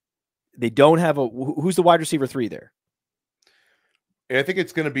they don't have who's the wide receiver 3 there? I think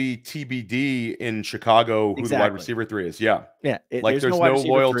it's going to be TBD in Chicago who the wide receiver 3 is. Yeah. Yeah. There's no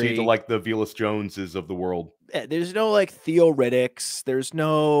loyalty to like the Velus Joneses of the world. Yeah, there's no like Theo Riddicks. There's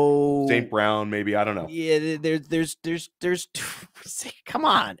no St. Brown, maybe. I don't know. Yeah, there's come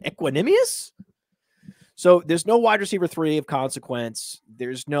on, Equanimous. So there's no wide receiver 3 of consequence.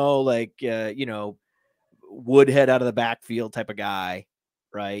 There's no like Woodhead out of the backfield type of guy,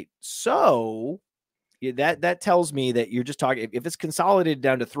 right? So that tells me that you're just talking. If it's consolidated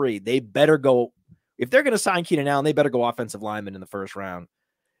down to 3, they better go. If they're going to sign Keenan Allen, they better go offensive lineman in the first round.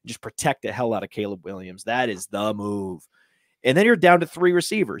 Just protect the hell out of Caleb Williams. That is the move. And then you're down to 3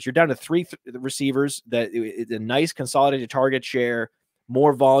 receivers. You're down to 3 receivers that a nice consolidated target share,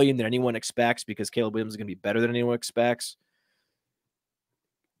 more volume than anyone expects because Caleb Williams is going to be better than anyone expects.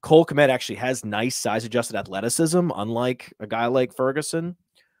 Cole Kmet actually has nice size-adjusted athleticism, unlike a guy like Ferguson.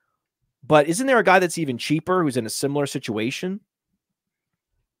 But isn't there a guy that's even cheaper who's in a similar situation?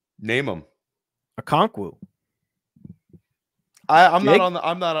 Name him. Okonkwo. I'm not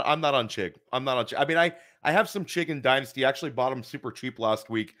on Chig. I mean, I have some Chig in Dynasty. I actually bought him super cheap last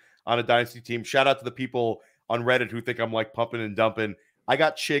week on a Dynasty team. Shout out to the people on Reddit who think I'm like pumping and dumping. I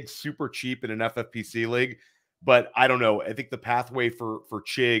got Chig super cheap in an FFPC league, but I don't know. I think the pathway for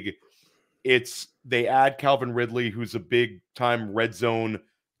Chig, they add Calvin Ridley, who's a big time red zone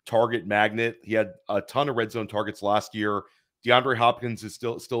target magnet. He had a ton of red zone targets last year. DeAndre Hopkins is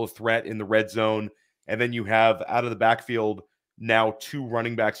still a threat in the red zone. And then you have out of the backfield now 2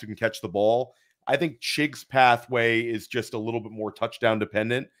 running backs who can catch the ball. I think Chig's pathway is just a little bit more touchdown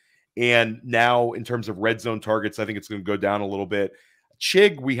dependent. And now in terms of red zone targets, I think it's going to go down a little bit.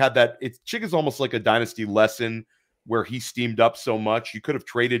 Chig, Chig is almost like a Dynasty lesson where he steamed up so much. You could have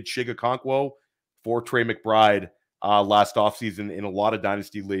traded Chig Okonkwo for Trey McBride last offseason in a lot of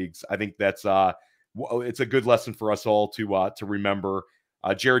Dynasty leagues. I think that's it's a good lesson for us all to remember.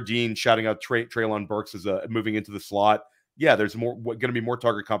 Jared Dean shouting out Treylon Burks as moving into the slot. Yeah, there's going to be more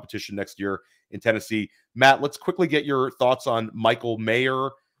target competition next year in Tennessee. Matt, let's quickly get your thoughts on Michael Mayer.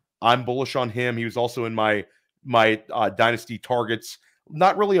 I'm bullish on him. He was also in my Dynasty targets.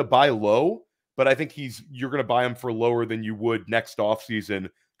 Not really a buy low, but I think you're going to buy him for lower than you would next offseason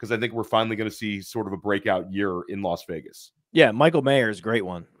because I think we're finally going to see sort of a breakout year in Las Vegas. Yeah, Michael Mayer is a great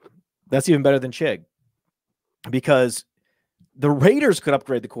one. That's even better than Chig because the Raiders could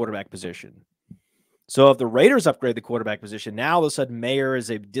upgrade the quarterback position. So if the Raiders upgrade the quarterback position, now all of a sudden Mayer is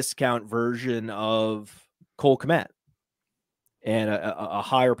a discount version of Cole Kmet and a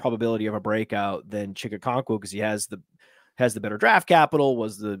higher probability of a breakout than Chig Okonkwo because he has the better draft capital,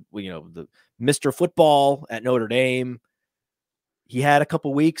 was the Mr. Football at Notre Dame. he had a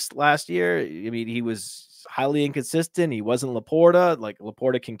couple weeks last year. I mean, he was highly inconsistent. He wasn't Laporta. Like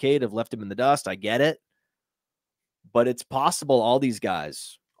Laporta, Kincaid have left him in the dust. I get it. But it's possible all these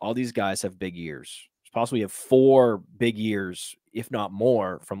guys have big years. It's possible you have 4 big years, if not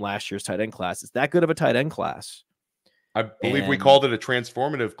more, from last year's tight end class. It's that good of a tight end class. I believe we called it a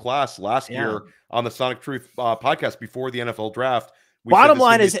transformative class last year on the Sonic Truth podcast before the NFL draft. Bottom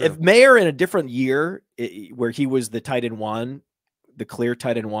line is, if Mayer in a different year where he was the tight end 1, the clear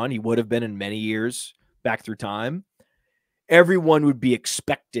tight end 1, he would have been in many years back through time, everyone would be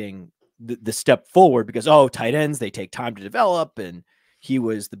expecting the step forward because, oh, tight ends, they take time to develop, and he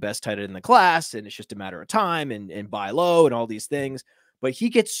was the best tight end in the class, and it's just a matter of time and buy low and all these things. But he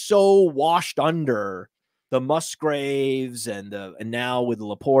gets so washed under the Musgraves and now with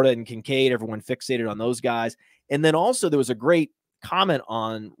Laporta and Kincaid, everyone fixated on those guys. And then also there was a great comment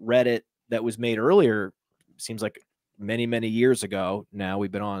on Reddit that was made earlier, seems like many, many years ago. Now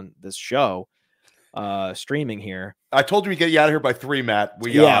we've been on this show streaming here. I told you we'd get you out of here by 3, Matt.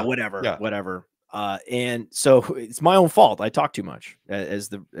 Whatever. And so it's my own fault. I talk too much,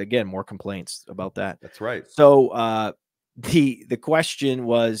 again, more complaints about that. That's right. So the question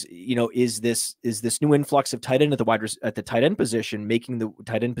was, is this new influx of tight end at the tight end position making the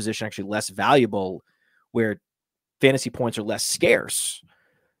tight end position actually less valuable, where fantasy points are less scarce?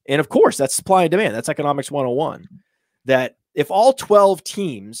 And of course, that's supply and demand. That's economics 101. That if all 12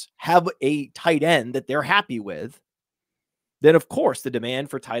 teams have a tight end that they're happy with, then of course the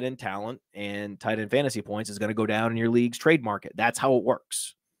demand for tight end talent and tight end fantasy points is going to go down in your league's trade market. That's how it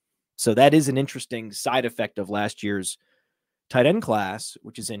works. So that is an interesting side effect of last year's tight end class,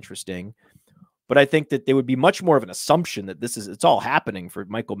 which is interesting. But I think that there would be much more of an assumption that it's all happening for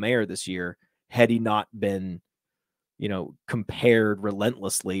Michael Mayer this year had he not been, compared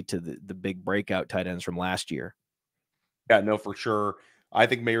relentlessly to the big breakout tight ends from last year. Yeah, no, for sure. I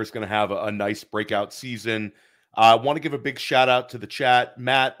think Mayer's going to have a nice breakout season. I want to give a big shout out to the chat.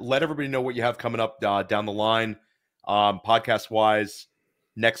 Matt, let everybody know what you have coming up down the line, podcast-wise,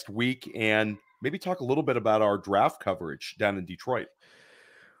 next week, and maybe talk a little bit about our draft coverage down in Detroit.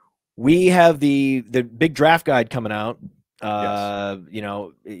 We have the big draft guide coming out.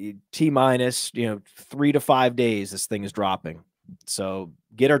 T-minus, 3 to 5 days, this thing is dropping. So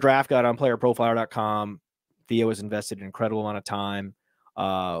get our draft guide on PlayerProfiler.com. Theo has invested an incredible amount of time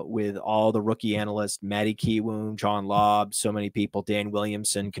with all the rookie analysts, Matty Kiwoon, John Lobb, so many people, Dan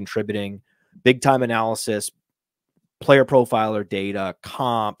Williamson contributing, big time analysis, player profiler data,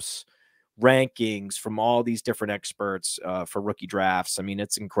 comps, rankings from all these different experts for rookie drafts. I mean,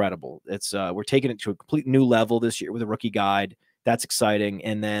 it's incredible. It's we're taking it to a complete new level this year with a rookie guide. That's exciting.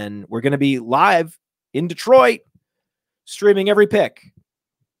 And then we're going to be live in Detroit, streaming every pick.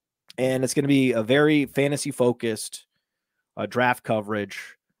 And it's going to be a very fantasy-focused draft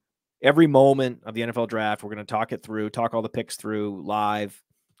coverage. Every moment of the NFL draft, we're going to talk it through, talk all the picks through live.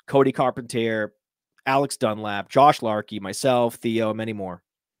 Cody Carpentier, Alex Dunlap, Josh Larkey, myself, Theo, many more.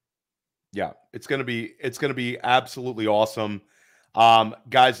 Yeah, it's going to be absolutely awesome.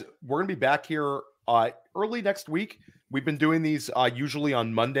 Guys, we're going to be back here early next week. We've been doing these usually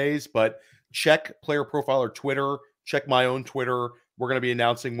on Mondays, but check Player Profiler Twitter, check my own Twitter. We're going to be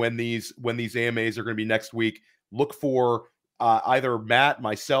announcing when these AMAs are going to be next week. Look for either Matt,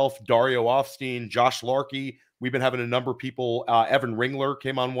 myself, Dario Offstein, Josh Larkey. We've been having a number of people. Evan Ringler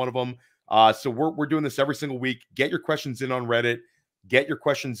came on one of them. So we're doing this every single week. Get your questions in on Reddit. Get your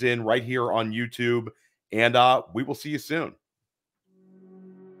questions in right here on YouTube. And we will see you soon.